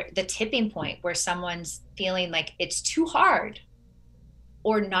just the tipping point where someone's feeling like it's too hard.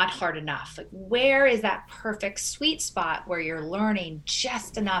 or not hard enough? Like, where is that perfect sweet spot where you're learning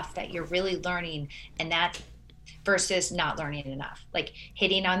just enough that you're really learning, and that versus not learning enough? Like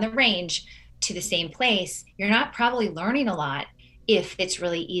hitting on the range to the same place, you're not probably learning a lot if it's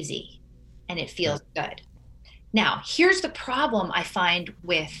really easy and it feels good. Now, here's the problem I find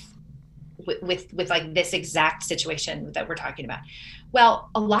with like this exact situation that we're talking about.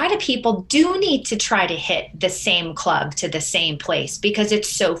 Well, a lot of people do need to try to hit the same club to the same place because it's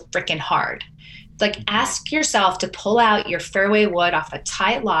so freaking hard. Like, ask yourself to pull out your fairway wood off a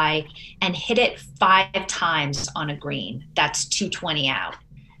tight lie and hit it 5 times on a green that's 220 out.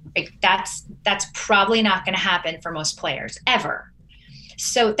 Like, that's probably not going to happen for most players ever.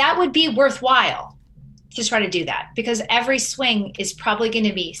 So that would be worthwhile to try to do that, because every swing is probably going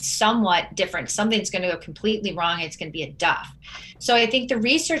to be somewhat different. Something's going to go completely wrong. It's going to be a duff. So I think the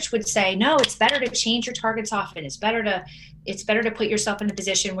research would say, no, it's better to change your targets often. It's better to put yourself in a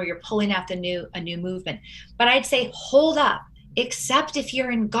position where you're pulling out a new movement. But I'd say hold up, except if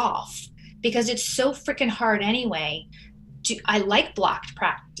you're in golf, because it's so freaking hard anyway. I like blocked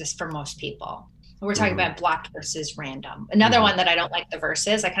practice for most people. We're talking about blocked versus random. Another one that I don't like the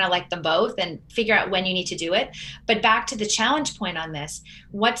versus. I kind of like them both, and figure out when you need to do it. But back to the challenge point on this,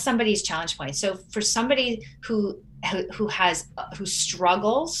 what's somebody's challenge point? So for somebody who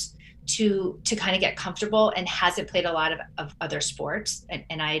struggles to kind of get comfortable and hasn't played a lot of other sports,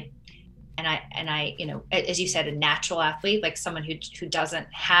 and I, you know, as you said, a natural athlete, like someone who doesn't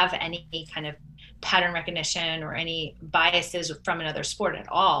have any kind of pattern recognition or any biases from another sport at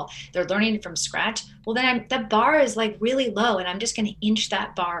all, they're learning from scratch. Well, then the bar is like really low, and I'm just going to inch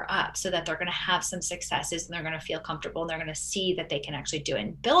that bar up so that they're going to have some successes and they're going to feel comfortable and they're going to see that they can actually do it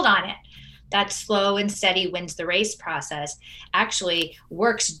and build on it. That slow and steady wins the race process actually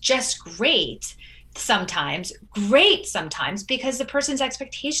works just great sometimes, because the person's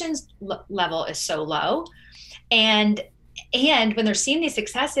expectations level is so low. And when they're seeing these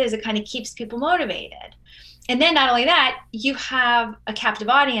successes, it kind of keeps people motivated. And then not only that, you have a captive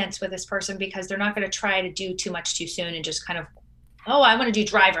audience with this person, because they're not going to try to do too much too soon and just kind of, oh, I want to do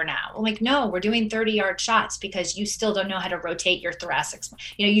driver now. I'm like, no, we're doing 30-yard shots, because you still don't know how to rotate your thoracic.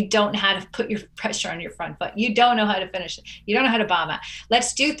 You know, you don't know how to put your pressure on your front foot. You don't know how to finish it. You don't know how to bomb out.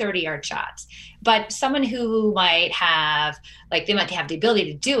 Let's do 30-yard shots. But someone who might have, like, they might have the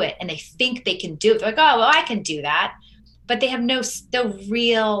ability to do it and they think they can do it. They're like, oh, well, I can do that. But they have no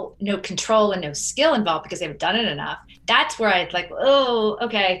control and no skill involved because they haven't done it enough. That's where I'd like, oh,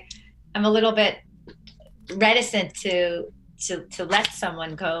 okay, I'm a little bit reticent to let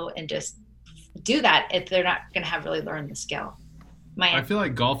someone go and just do that if they're not going to have really learned the skill. I feel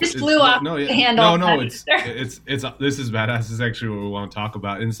like golf just flew off the handle. No, it's this is badass. This is actually what we want to talk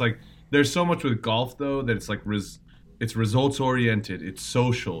about. And it's like, there's so much with golf though that it's like it's results oriented. It's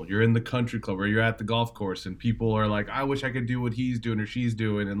social. You're in the country club or you're at the golf course, and people are like, I wish I could do what he's doing or she's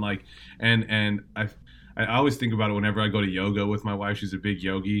doing. And like, and I always think about it whenever I go to yoga with my wife. She's a big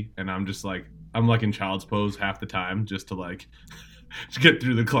yogi, and I'm just like, I'm like in child's pose half the time just to like to get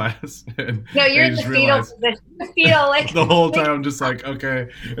through the class. And no, you're in the fetal position. Like the whole time I'm just like, okay.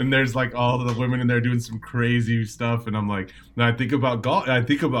 And there's like all the women in there doing some crazy stuff, and I'm like, and I think about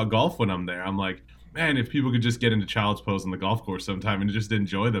golf when I'm there. I'm like, man, if people could just get into child's pose on the golf course sometime and just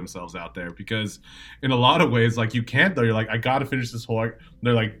enjoy themselves out there, because in a lot of ways, like, you can't though. You're like, I got to finish this hole.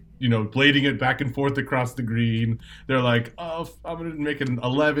 They're like, you know, blading it back and forth across the green. They're like, oh, I'm going to make an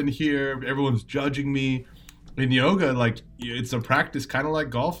 11 here. Everyone's judging me. In yoga, like, it's a practice kind of like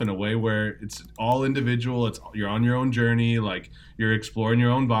golf in a way where it's all individual. You're on your own journey, like you're exploring your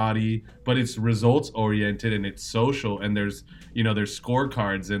own body, but it's results oriented and it's social, and there's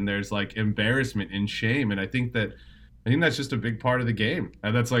scorecards and there's like embarrassment and shame. And I think that's just a big part of the game.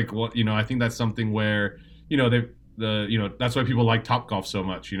 And that's like what, you know, I think that's something where, you know, that's why people like Topgolf so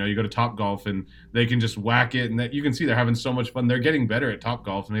much. You know, you go to Topgolf and they can just whack it, and that you can see they're having so much fun. They're getting better at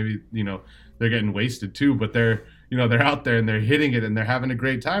Topgolf. Maybe, you know, they're getting wasted too, but they're out there and they're hitting it and they're having a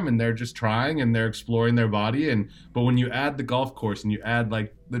great time and they're just trying and they're exploring their body. But when you add the golf course and you add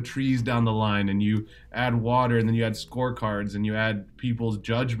like the trees down the line and you add water and then you add scorecards and you add people's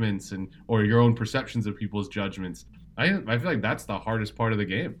judgments or your own perceptions of people's judgments, I feel like that's the hardest part of the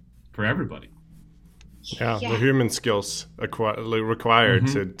game for everybody. Yeah. The human skills required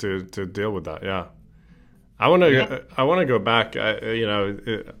to deal with that. Yeah. I want to go back.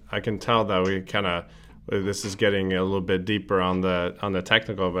 I can tell that we kind of, this is getting a little bit deeper on the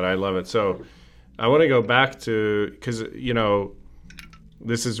technical, but I love it. So I want to go back to, because, you know,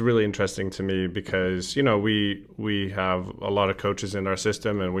 this is really interesting to me because, you know, we have a lot of coaches in our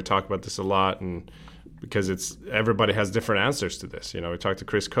system and we talk about this a lot, and because everybody has different answers to this. We talked to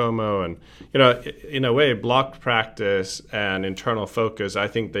Chris Como, and in a way, block practice and internal focus, I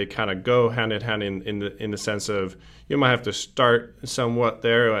think they kind of go hand in hand in the sense of you might have to start somewhat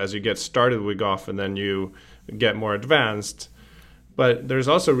there as you get started with golf, and then you get more advanced. But there's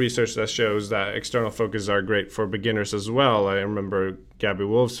also research that shows that external focuses are great for beginners as well. I remember Gabby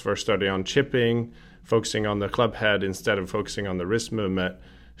Wolf's first study on chipping, focusing on the club head instead of focusing on the wrist movement,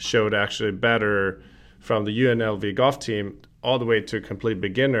 showed actually better from the UNLV golf team all the way to complete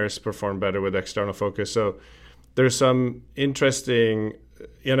beginners perform better with external focus. So there's some interesting,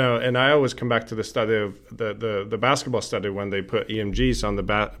 and I always come back to the study of the basketball study when they put EMGs on the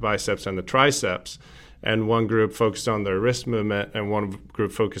biceps and the triceps, and one group focused on the wrist movement and one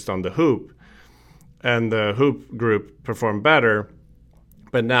group focused on the hoop. And the hoop group performed better.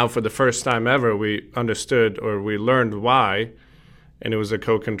 But now for the first time ever, we understood, or we learned why, and it was a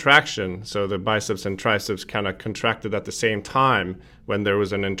co-contraction. So the biceps and triceps kind of contracted at the same time when there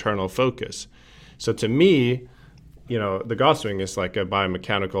was an internal focus. So to me, the golf swing is like a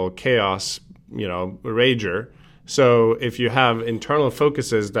biomechanical chaos, rager. So if you have internal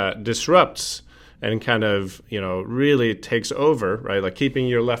focuses that disrupts and kind of, really takes over, right? Like keeping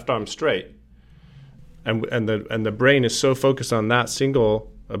your left arm straight. And the brain is so focused on that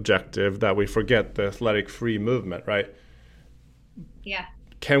single objective that we forget the athletic free movement, right? Yeah.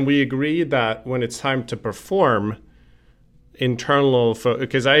 Can we agree that when it's time to perform,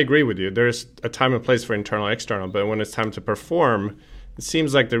 because I agree with you, there's a time and place for internal and external, but when it's time to perform, it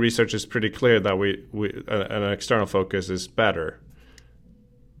seems like the research is pretty clear that an external focus is better.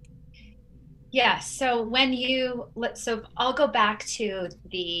 Yeah. So I'll go back to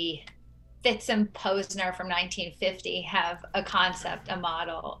the Fitz and Posner from 1950 have a concept, a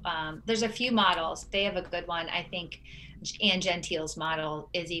model. There's a few models. They have a good one. I think Anne Gentile's model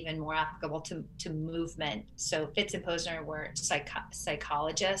is even more applicable to movement. So Fitz and Posner were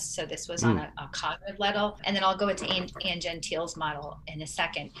psychologists. So this was on a cognitive level. And then I'll go into Anne Gentile's model in a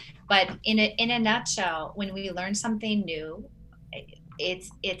second. But in a nutshell, when we learn something new,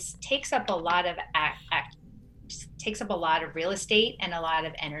 it takes up a lot of takes up a lot of real estate and a lot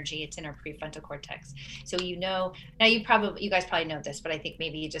of energy. It's in our prefrontal cortex. So now you guys probably know this, but I think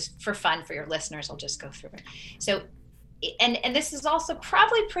maybe just for fun for your listeners, I'll just go through it. So, and this is also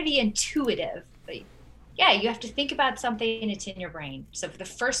probably pretty intuitive. But yeah, you have to think about something and it's in your brain. So for the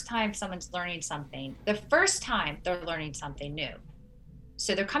first time someone's learning something, they're learning something new.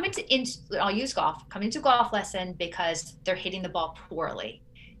 So they're I'll use golf, coming to golf lesson because they're hitting the ball poorly.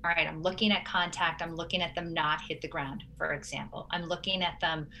 All right, I'm looking at contact. I'm looking at them not hit the ground, for example. I'm looking at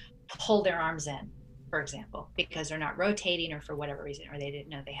them pull their arms in, for example, because they're not rotating or for whatever reason, or they didn't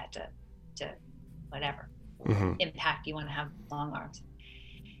know they had to whatever, impact. You want to have long arms.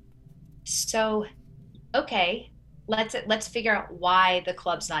 So, okay, let's figure out why the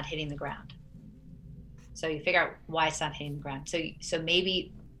club's not hitting the ground. So you figure out why it's not hitting the ground. So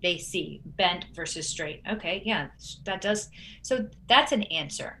maybe they see bent versus straight. Okay, yeah, so that's an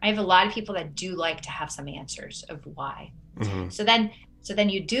answer. I have a lot of people that do like to have some answers of why. Mm-hmm. So then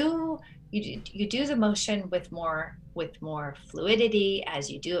you do the motion with more fluidity.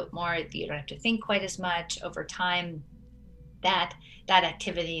 As you do it more, you don't have to think quite as much. Over time, that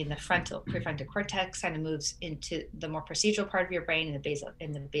activity in the prefrontal cortex kind of moves into the more procedural part of your brain, in the basal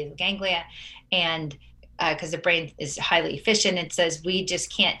ganglia, and because the brain is highly efficient, it says we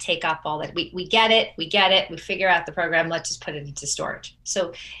just can't take up all that. We get it, we figure out the program, let's just put it into storage.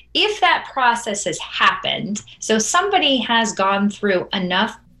 So if that process has happened, so somebody has gone through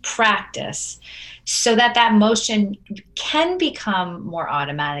enough practice so that motion can become more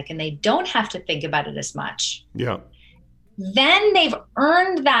automatic and they don't have to think about it as much. Yeah. Then they've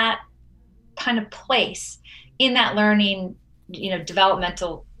earned that kind of place in that learning,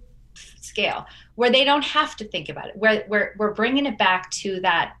 developmental scale where they don't have to think about it, where we're bringing it back to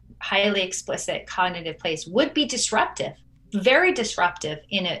that highly explicit cognitive place would be disruptive, very disruptive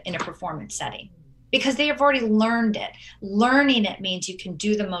in a performance setting, because they have already learned it. Learning it means you can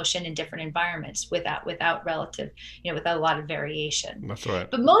do the motion in different environments without relative, without a lot of variation. That's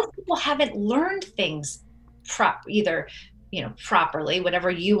right. But most people haven't learned things properly, whatever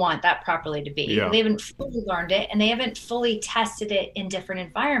you want that properly to be. Yeah. They haven't fully learned it and they haven't fully tested it in different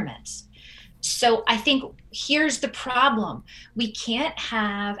environments. So I think here's the problem. We can't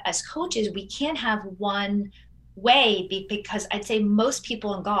have, as coaches, one way because I'd say most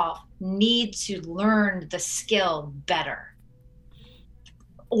people in golf need to learn the skill better.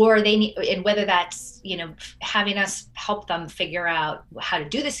 or they need, and whether that's, having us help them figure out how to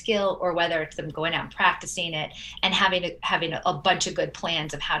do the skill, or whether it's them going out and practicing it and having a bunch of good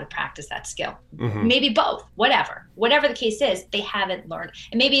plans of how to practice that skill. Maybe both, whatever the case is, they haven't learned.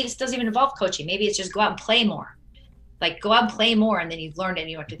 And maybe this doesn't even involve coaching. Maybe it's just go out and play more. Like, go out and play more, and then you've learned it and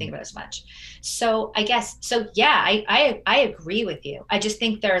you don't have to think about it as much. So I guess, yeah, I agree with you. I just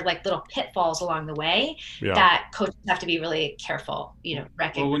think there are like little pitfalls along the way that coaches have to be really careful,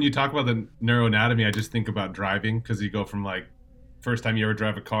 recognizing. Well, when you talk about the neuroanatomy, I just think about driving, because you go from like first time you ever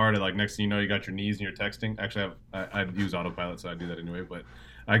drive a car to like next thing you know, you got your knees and you're texting. Actually, I use autopilot, so I do that anyway. But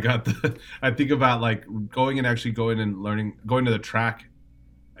I think about like going and learning, going to the track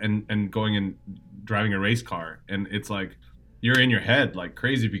and going and driving a race car, and it's like you're in your head like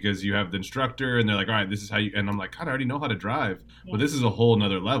crazy because you have the instructor and they're like, all right, this is how you, and I'm like, God, I already know how to drive, but this is a whole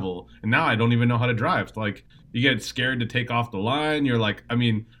nother level, and now I don't even know how to drive. Like, you get scared to take off the line. You're like,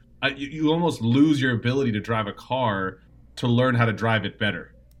 you almost lose your ability to drive a car to learn how to drive it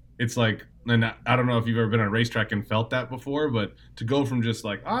better. It's like, and I don't know if you've ever been on a racetrack and felt that before, but to go from just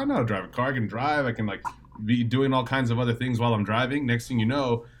like, oh, I know how to drive a car, I can drive, I can like be doing all kinds of other things while I'm driving. Next thing you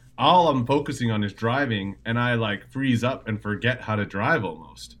know, all I'm focusing on is driving, and I like freeze up and forget how to drive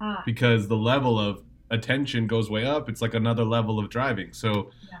almost because the level of attention goes way up. It's like another level of driving.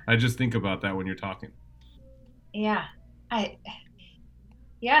 So I just think about that when you're talking. Yeah. And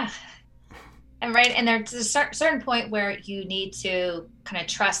right. And there's a certain point where you need to kind of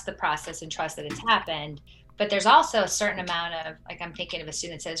trust the process and trust that it's happened. But there's also a certain amount of, like, I'm thinking of a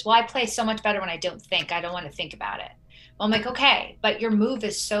student that says, well, I play so much better when I don't think. I don't want to think about it. Well, I'm like, okay, but your move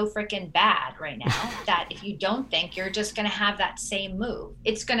is so freaking bad right now that if you don't think, you're just going to have that same move.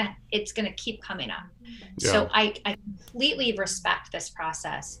 It's going to keep coming up. Yeah. So I completely respect this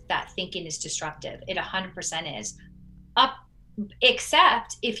process that thinking is disruptive. It 100% is.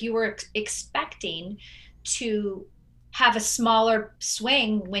 Except if you were expecting to have a smaller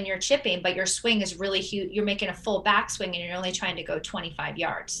swing when you're chipping, but your swing is really huge. You're making a full backswing and you're only trying to go 25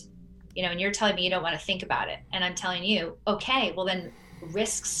 yards. And you're telling me you don't want to think about it. And I'm telling you, okay, well then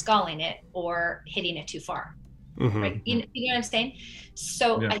risk sculling it or hitting it too far. Right? You know what I'm saying?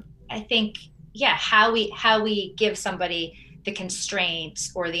 So I think, how we give somebody the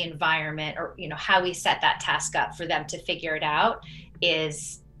constraints or the environment, or, how we set that task up for them to figure it out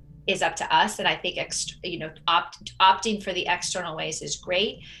is up to us. And I think, opting for the external ways is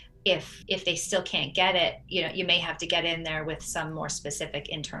great. If they still can't get it, you may have to get in there with some more specific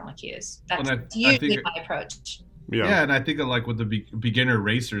internal cues. That's usually my approach. Yeah, and I think like with the beginner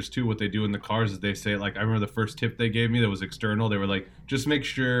racers too, what they do in the cars is they say, like, I remember the first tip they gave me that was external. They were like, just make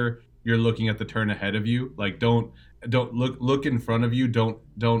sure you're looking at the turn ahead of you. Like, don't look in front of you.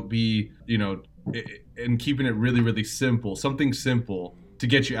 Don't be, and keeping it really, really simple, something simple to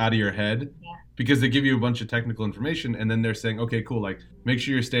get you out of your head. Yeah. Because they give you a bunch of technical information, and then they're saying, okay, cool, like, make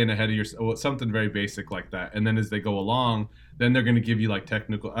sure you're staying ahead of something very basic like that. And then as they go along, then they're going to give you like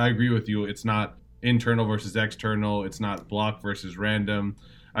technical. I agree with you. It's not internal versus external. It's not block versus random.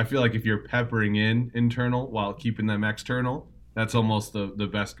 I feel like if you're peppering in internal while keeping them external, that's almost the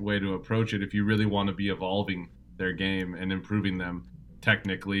best way to approach it if you really want to be evolving their game and improving them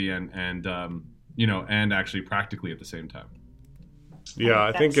technically and actually practically at the same time. Yeah,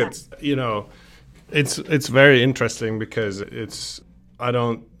 I think it's, it's very interesting because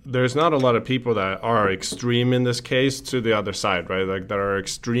there's not a lot of people that are extreme in this case to the other side, right? Like, that are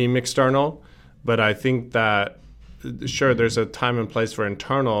extreme external. But I think that, sure, there's a time and place for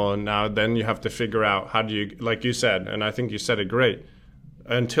internal, and now then you have to figure out how do you, like you said, and I think you said it great,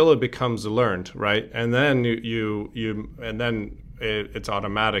 until it becomes learned, right? And then it's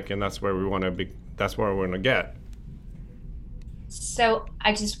automatic, and that's where we want to be. That's where we want to get. So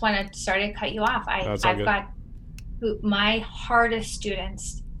I just want to cut you off. I've got my hardest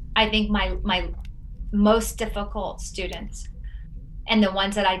students. I think my most difficult students, and the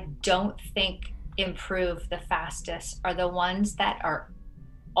ones that I don't think improve the fastest, are the ones that are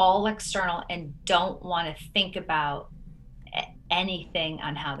all external and don't want to think about anything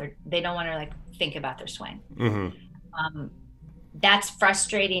on how they don't want to like think about their swing. That's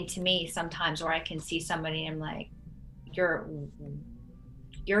frustrating to me sometimes, where I can see somebody and I'm like,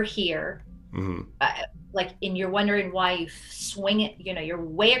 you're here, and you're wondering why you swing it, you're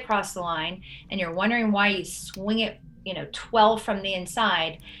way across the line, and you're wondering why you swing it, 12 from the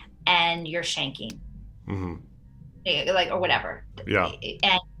inside, and you're shanking, like, or whatever. Yeah.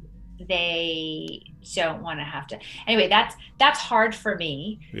 And they don't want to have to. Anyway, that's hard for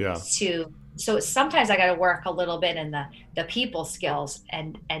me. Yeah. So sometimes I got to work a little bit in the people skills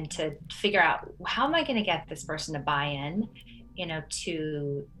and to figure out, how am I going to get this person to buy in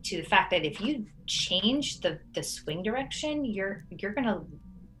to the fact that if you change the swing direction, you're gonna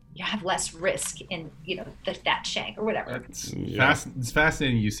you have less risk in that shank or whatever. It's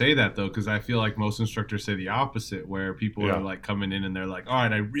fascinating you say that, though, because I feel like most instructors say the opposite, where people are like coming in and they're like, all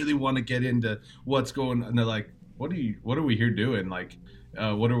right, I really want to get into what's going on. And they're like, what are we here doing? Like,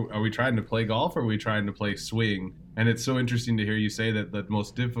 are we trying to play golf, or are we trying to play swing? And it's so interesting to hear you say that the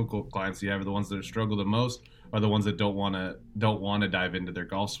most difficult clients you have are the ones that struggle the most, are the ones that don't want to dive into their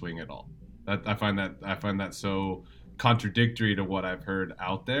golf swing at all. I find that so contradictory to what I've heard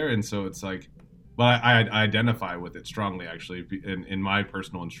out there. And so it's like, but I identify with it strongly, actually, in my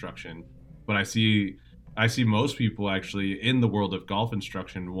personal instruction. But I see most people actually in the world of golf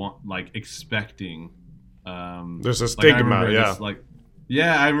instruction expecting. There's a stigma,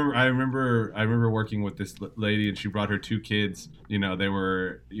 I remember working with this lady, and she brought her two kids. They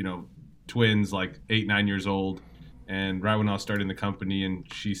were twins, like 8-9 years old. And right when I was starting the company, and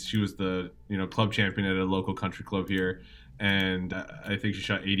she was the club champion at a local country club here, and I think she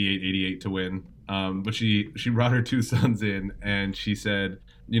shot 88 to win. But she brought her two sons in, and she said,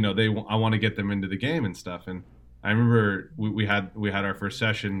 I want to get them into the game and stuff. And I remember we had our first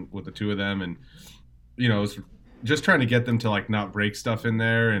session with the two of them, and it was just trying to get them to like not break stuff in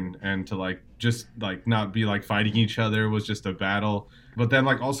there, and to like just like not be like fighting each other was just a battle. But then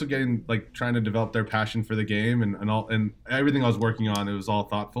like also getting like trying to develop their passion for the game and everything I was working on, it was all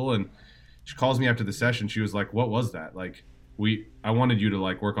thoughtful. And she calls me after the session. She was like, what was that? Like I wanted you to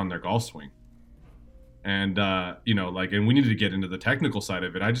like work on their golf swing. And and we needed to get into the technical side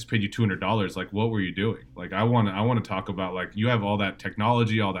of it. I just paid you $200. Like, what were you doing? Like, I want to talk about, like, you have all that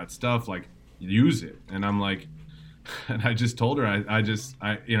technology, all that stuff, like, use it. And I'm like, and I just told her,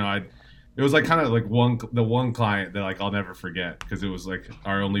 it was like kind of like the one client that like I'll never forget, because it was like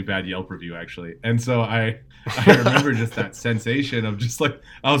our only bad Yelp review, actually. And so I remember just that sensation of just like,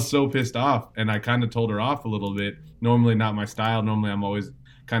 I was so pissed off, and I kind of told her off a little bit. Normally not my style. Normally I'm always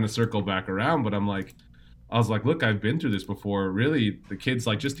kind of circle back around, but I was like, look, I've been through this before. Really, the kids,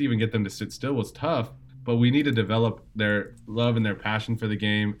 like, just to even get them to sit still was tough, but we need to develop their love and their passion for the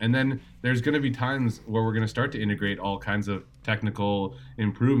game. And then there's going to be times where we're going to start to integrate all kinds of technical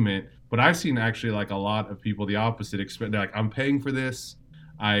improvement. But I've seen actually like a lot of people the opposite. They're like, I'm paying for this.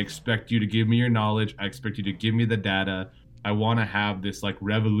 I expect you to give me your knowledge. I expect you to give me the data. I want to have this like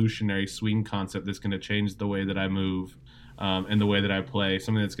revolutionary swing concept that's going to change the way that I move and the way that I play,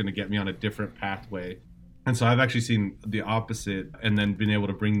 something that's going to get me on a different pathway. And so I've actually seen the opposite, and then been able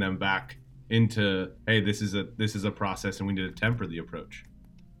to bring them back into, hey, this is a process, and we need to temper the approach.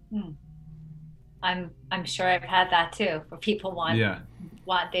 I'm sure I've had that too, where people want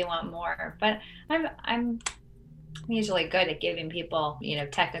more, but I'm usually good at giving people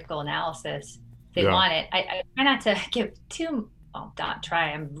technical analysis. They want it. I try not to give not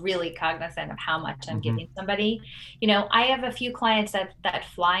try. I'm really cognizant of how much I'm giving somebody. I have a few clients that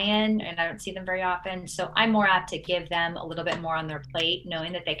fly in, and I don't see them very often. So I'm more apt to give them a little bit more on their plate,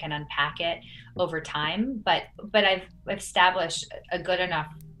 knowing that they can unpack it over time. But I've established a good enough,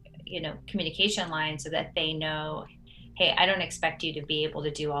 communication line so that they know, hey, I don't expect you to be able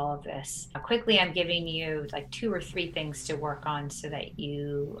to do all of this quickly. I'm giving you like 2 or 3 things to work on so that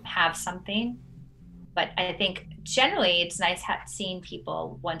you have something. But I think generally it's nice seeing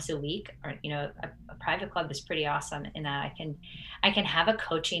people once a week, or a private club is pretty awesome in that I can have a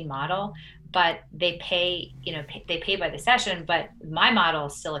coaching model, but they pay by the session, but my model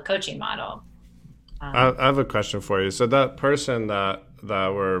is still a coaching model. I have a question for you. So that person that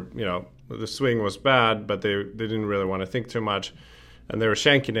were the swing was bad, but they didn't really want to think too much, and they were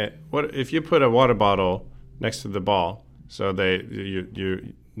shanking it. What if you put a water bottle next to the ball, so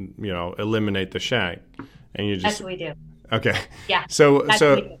you eliminate the shank, and you just... That's what we do. Okay. Yeah. So I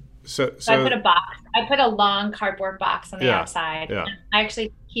put a box. I put a long cardboard box on the outside. Yeah. I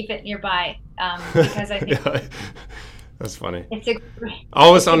actually keep it nearby because I think that's funny.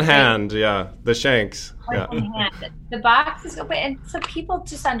 Always on hand. Yeah, the shanks. Yeah. On hand. The box is open, and so people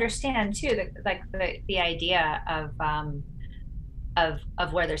just understand too that the idea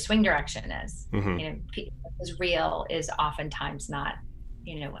of where their swing direction is. Is real is oftentimes not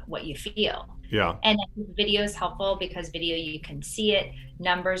what you feel. Yeah. And video is helpful because video, you can see it.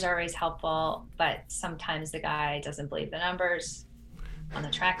 Numbers are always helpful, but sometimes the guy doesn't believe the numbers on the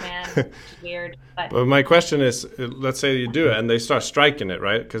TrackMan. It's weird. But my question is, let's say you do it and they start striking it,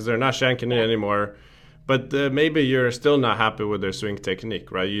 right? Because they're not shanking it anymore. But maybe you're still not happy with their swing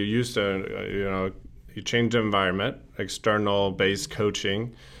technique, right? You used to, you change the environment, external based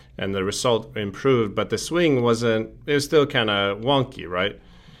coaching, and the result improved, but the swing it was still kind of wonky, right?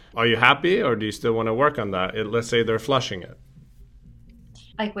 Are you happy, or do you still want to work on that? Let's say they're flushing it.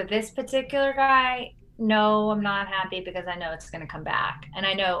 like with this particular guy, no, I'm not happy because I know it's going to come back, and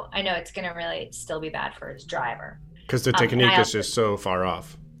I know it's going to really still be bad for his driver. Because the And technique I is also just so far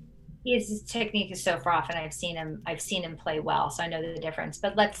off. his technique is so far off, and I've seen him play well, so I know the difference.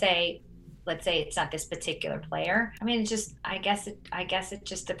 But let's say it's not this particular player. I mean, I guess it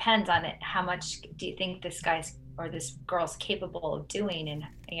just depends on it. How much do you think this guy's or this girl's capable of doing, and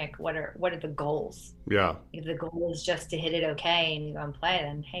like what are the goals? Yeah. If the goal is just to hit it okay and you go and play,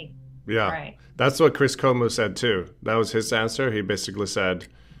 then hey, all Yeah. right. That's what Chris Como said too. That was his answer. He basically said,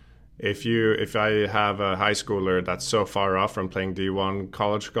 if I have a high schooler that's so far off from playing D1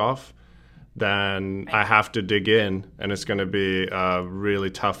 college golf, then Right. I have to dig in, and it's going to be a really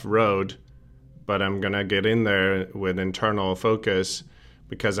tough road. But I'm going to get in there with internal focus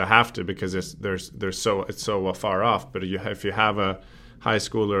because I have to, because it's so far off. But if you have a high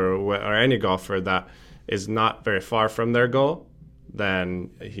schooler or any golfer that is not very far from their goal, then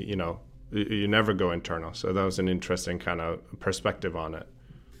you never go internal. So that was an interesting kind of perspective on it.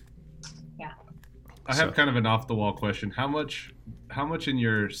 Yeah. I have kind of an off the wall question. How much in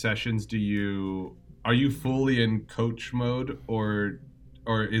your sessions are you fully in coach mode, or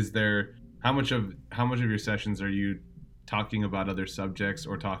is there how much of your sessions are you talking about other subjects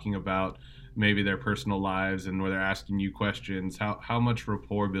or talking about maybe their personal lives and where they're asking you questions? How much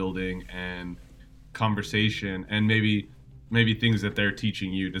rapport building and conversation and maybe things that they're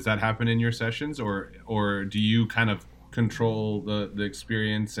teaching you, does that happen in your sessions, or do you kind of control the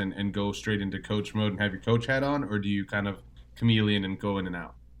experience and go straight into coach mode and have your coach hat on, or do you kind of chameleon and go in and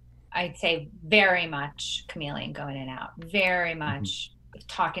out? I'd say very much chameleon, going in and out, very Mm-hmm. much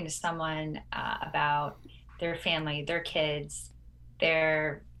talking to someone about their family, their kids,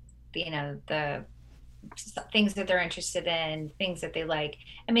 their, the things that they're interested in, things that they like.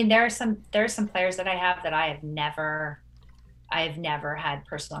 I mean, there are some players that I have that I have never had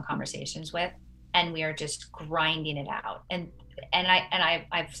personal conversations with, and we are just grinding it out. And I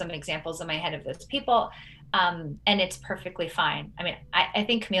have some examples in my head of those people, and it's perfectly fine. I mean, I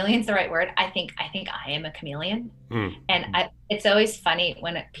think chameleon's the right word. I think I am a chameleon, Mm. and it's always funny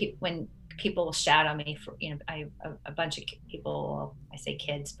when people will shadow me for, a bunch of people. I say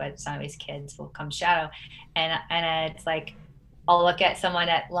kids, but it's not always kids, will come shadow, and it's like I'll look at someone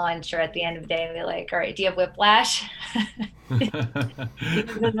at lunch or at the end of the day and be like, all right, do you have whiplash?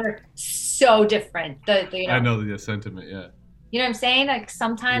 Because those are so different. I know the sentiment. Yeah. You know what I'm saying? Like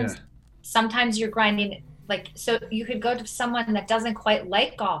Yeah. sometimes you're grinding, like, so you could go to someone that doesn't quite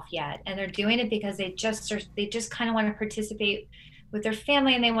like golf yet, and they're doing it because they just kind of want to participate with their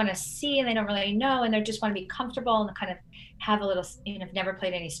family, and they want to see, and they don't really know, and they just want to be comfortable and kind of have a little, never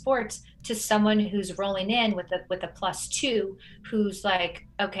played any sports, to someone who's rolling in with a +2, who's like,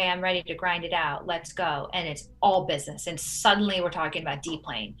 okay, I'm ready to grind it out. Let's go. And it's all business. And suddenly we're talking about D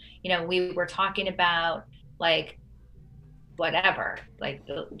plane. We were talking about like whatever, like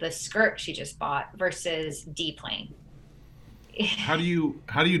the skirt she just bought versus D plane. How do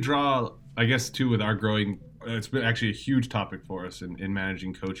you draw, I guess, too, with our growing, it's been actually a huge topic for us in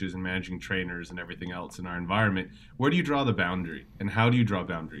managing coaches and managing trainers and everything else in our environment. Where do you draw the boundary, and how do you draw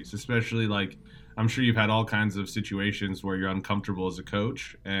boundaries? Especially, like, I'm sure you've had all kinds of situations where you're uncomfortable as a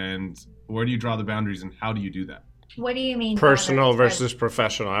coach, and where do you draw the boundaries, and how do you do that? What do you mean Personal boundaries? versus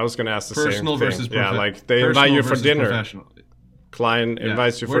professional. I was going to ask the Personal same versus thing. Yeah, like they personal invite you for versus dinner. professional. Client Yeah.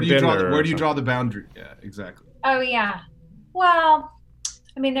 invites you Where for do you dinner. draw? or Where do you something. draw the boundary? Yeah, exactly. Oh yeah. Well,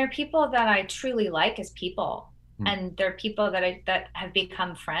 I mean, there are people that I truly like as people, Hmm. and there are people that have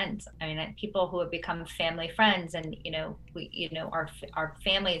become friends. I mean, people who have become family friends, and our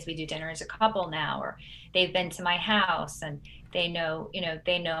families. We do dinner as a couple now, or they've been to my house, and they know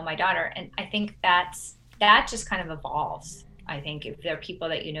my daughter, and I think that just kind of evolves. I think if there are people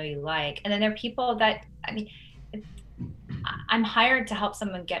that you like, and then there are people that, I mean, I'm hired to help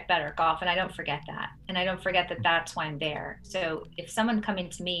someone get better at golf, and I don't forget that. And I don't forget that that's why I'm there. So if someone coming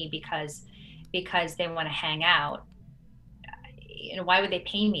to me because they want to hang out, why would they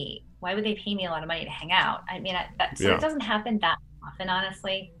pay me? Why would they pay me a lot of money to hang out? I mean, so Yeah. it doesn't happen that often,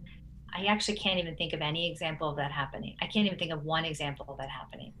 honestly. I actually can't even think of any example of that happening. I can't even think of one example of that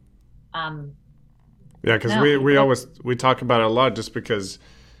happening. Um, Yeah, because no, we talk about it a lot, just because,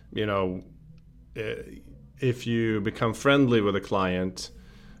 you know, if you become friendly with a client,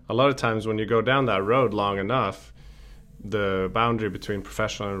 a lot of times when you go down that road long enough, the boundary between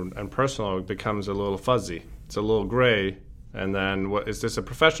professional and personal becomes a little fuzzy. It's a little gray. And then, what is this, a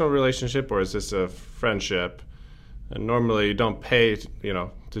professional relationship or is this a friendship? And normally you don't pay,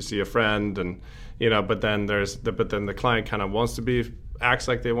 to see a friend, and but then the client kind of acts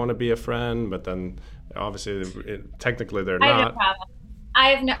like they want to be a friend, but then obviously technically they're I have no not. problem.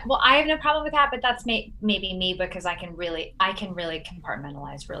 I have no problem with that, but that's maybe me because I can really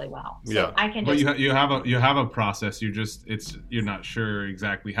compartmentalize really well. So Yeah. I can But just, you have a process. You're not sure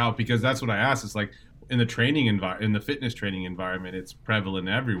exactly how, because that's what I asked. It's like in the in the fitness training environment, it's prevalent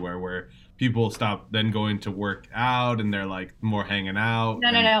everywhere where people stop then going to work out and they're like more hanging out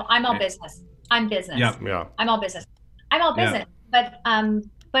no, no, and no. I'm all eh, business. I'm business. yeah, Yeah. I'm all business. I'm all yeah, business.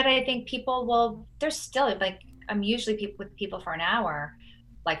 But I think people will. There's still like I'm usually with people for an hour.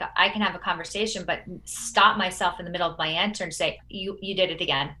 Like I can have a conversation, but stop myself in the middle of my answer and say, "You did it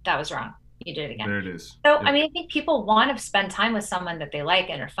again. That was wrong. You did it again." there it is. So I Yep. mean, I think people want to spend time with someone that they like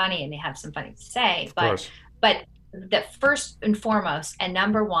and are funny and they have some funny to say. Of course. But the first and foremost and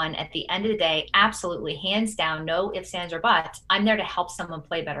number one at the end of the day, absolutely hands down, no ifs, ands, or buts. I'm there to help someone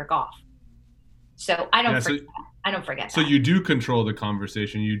play better golf. So Yeah, so I don't forget so that. you do control the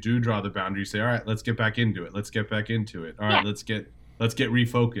conversation. You do draw the boundary. You say, "All right, let's get back into it. Let's get back into it. All right, Yeah. let's get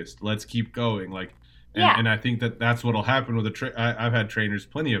refocused. Let's keep going." Like, Yeah. and I think that that's what'll happen with I've had trainers,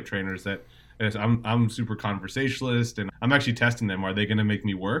 plenty of trainers that is, I'm super conversationalist, and I'm actually testing them. Are they going to make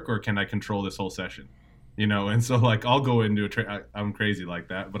me work, or can I control this whole session? You know, and so like I'll go into I'm crazy like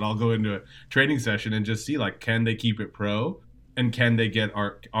that, but I'll go into a training session and just see like, can they keep it pro, and can they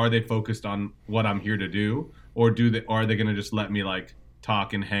are they focused on what I'm here to do, or are they going to just let me like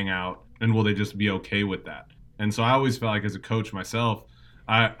talk and hang out, and will they just be okay with that? And so I always felt like as a coach myself,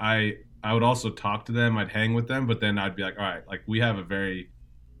 I would also talk to them, I'd hang with them, but then I'd be like, all right, like we have a very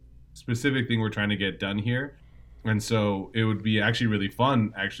specific thing we're trying to get done here. And so it would be actually really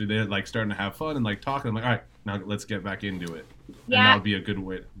fun. Actually, they're like starting to have fun and like talking. I'm like, all right, now let's get back into it. And that Yeah. would be a good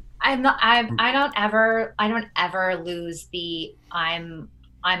way. I don't ever lose the I'm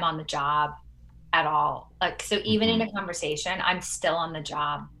on the job at all. Like, so even in Mhm. a conversation, I'm still on the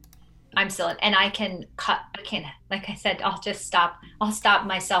job. And I can, like I said, I'll stop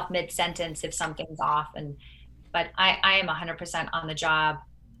myself mid sentence if something's off. But I am 100% on the job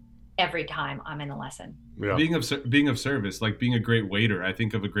every time I'm in a lesson. Yeah. Being of service, like being a great waiter. I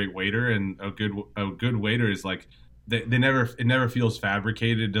think of a great waiter, and a good waiter is like they never it never feels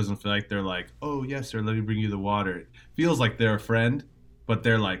fabricated. It doesn't feel like they're like, oh yes sir, let me bring you the water. It feels like they're a friend, but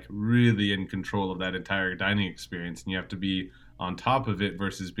they're like really in control of that entire dining experience, and you have to be on top of it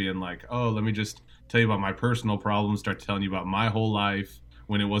versus being like, oh, let me just tell you about my personal problems, start telling you about my whole life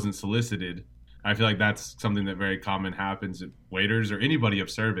when it wasn't solicited. I feel like that's something that very common happens at waiters or anybody of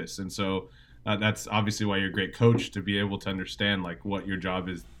service. And so that's obviously why you're a great coach, to be able to understand like what your job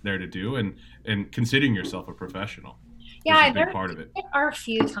is there to do, and considering yourself a professional is a Yeah, big part of it. there are a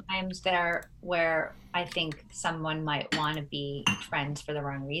few times there where I think someone might want to be friends for the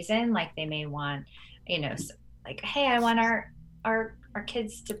wrong reason. Like they may want, like, hey, I want our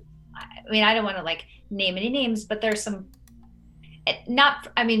kids to. I mean, I don't want to like name any names, but there's some. Not,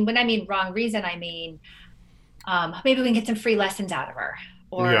 I mean, when I mean wrong reason, I mean maybe we can get some free lessons out of her,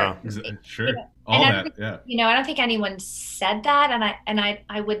 or Yeah. Sure, you know, all I that, don't, yeah. I don't think anyone said that, and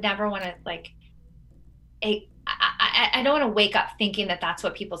I would never want to like I don't want to wake up thinking that that's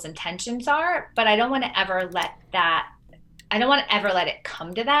what people's intentions are, but I don't want to ever let that, I don't want to ever let it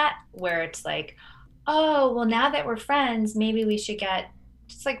come to that where it's like, oh, well, now that we're friends, maybe we should get,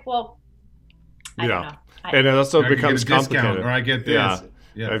 just like, well, I don't know. And it also I can becomes get a discount, complicated. or I get this. Yeah.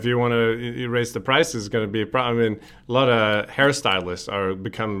 Yeah. If you want to raise the price, it's going to be a problem. I mean, a lot of hairstylists are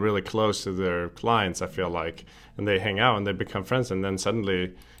become really close to their clients, I feel like, and they hang out and they become friends. And then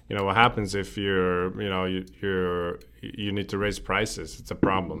suddenly, what happens if you need to raise prices? It's a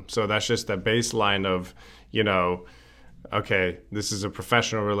problem. So that's just a baseline of, okay, this is a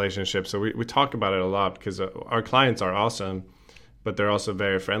professional relationship. So we talk about it a lot because our clients are awesome, but they're also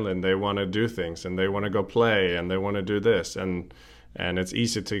very friendly and they want to do things and they want to go play and they want to do this. And it's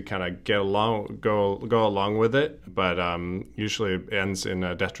easy to kind of go along with it, but usually it ends in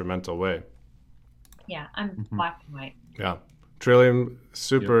a detrimental way. Yeah, I'm black and white. Yeah. Trillium,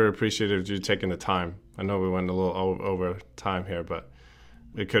 super appreciative of you taking the time. I know we went a little over time here, but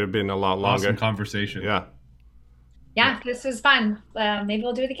it could have been a lot longer. Awesome conversation. Yeah, this was fun. Maybe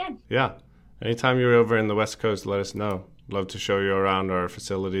we'll do it again. Yeah. Anytime you're over in the West Coast, let us know. Love to show you around our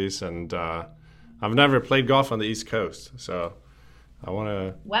facilities. And I've never played golf on the East Coast, so I want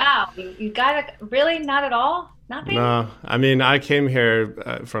to. Wow, you got it? Really? Not at all? Nothing? No, I mean, I came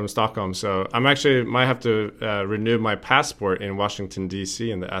here from Stockholm, so I'm actually might have to renew my passport in Washington,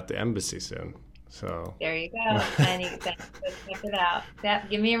 D.C. At the embassy soon. So there you go. Check it out. Yeah,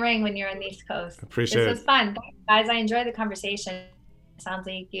 give me a ring when you're on the East Coast. Appreciate it. This was fun. Guys, I enjoyed the conversation. It sounds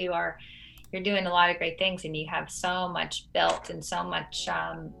like you're doing a lot of great things, and you have so much built and so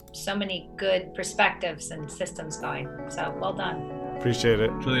many good perspectives and systems going. So well done. Appreciate it.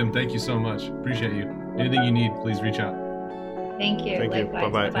 Trillium, thank you so much. Appreciate you. Anything you need, please reach out. Thank you. Thank you.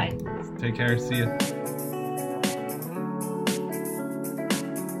 Likewise. Bye-bye. Bye-bye. Take care. See ya.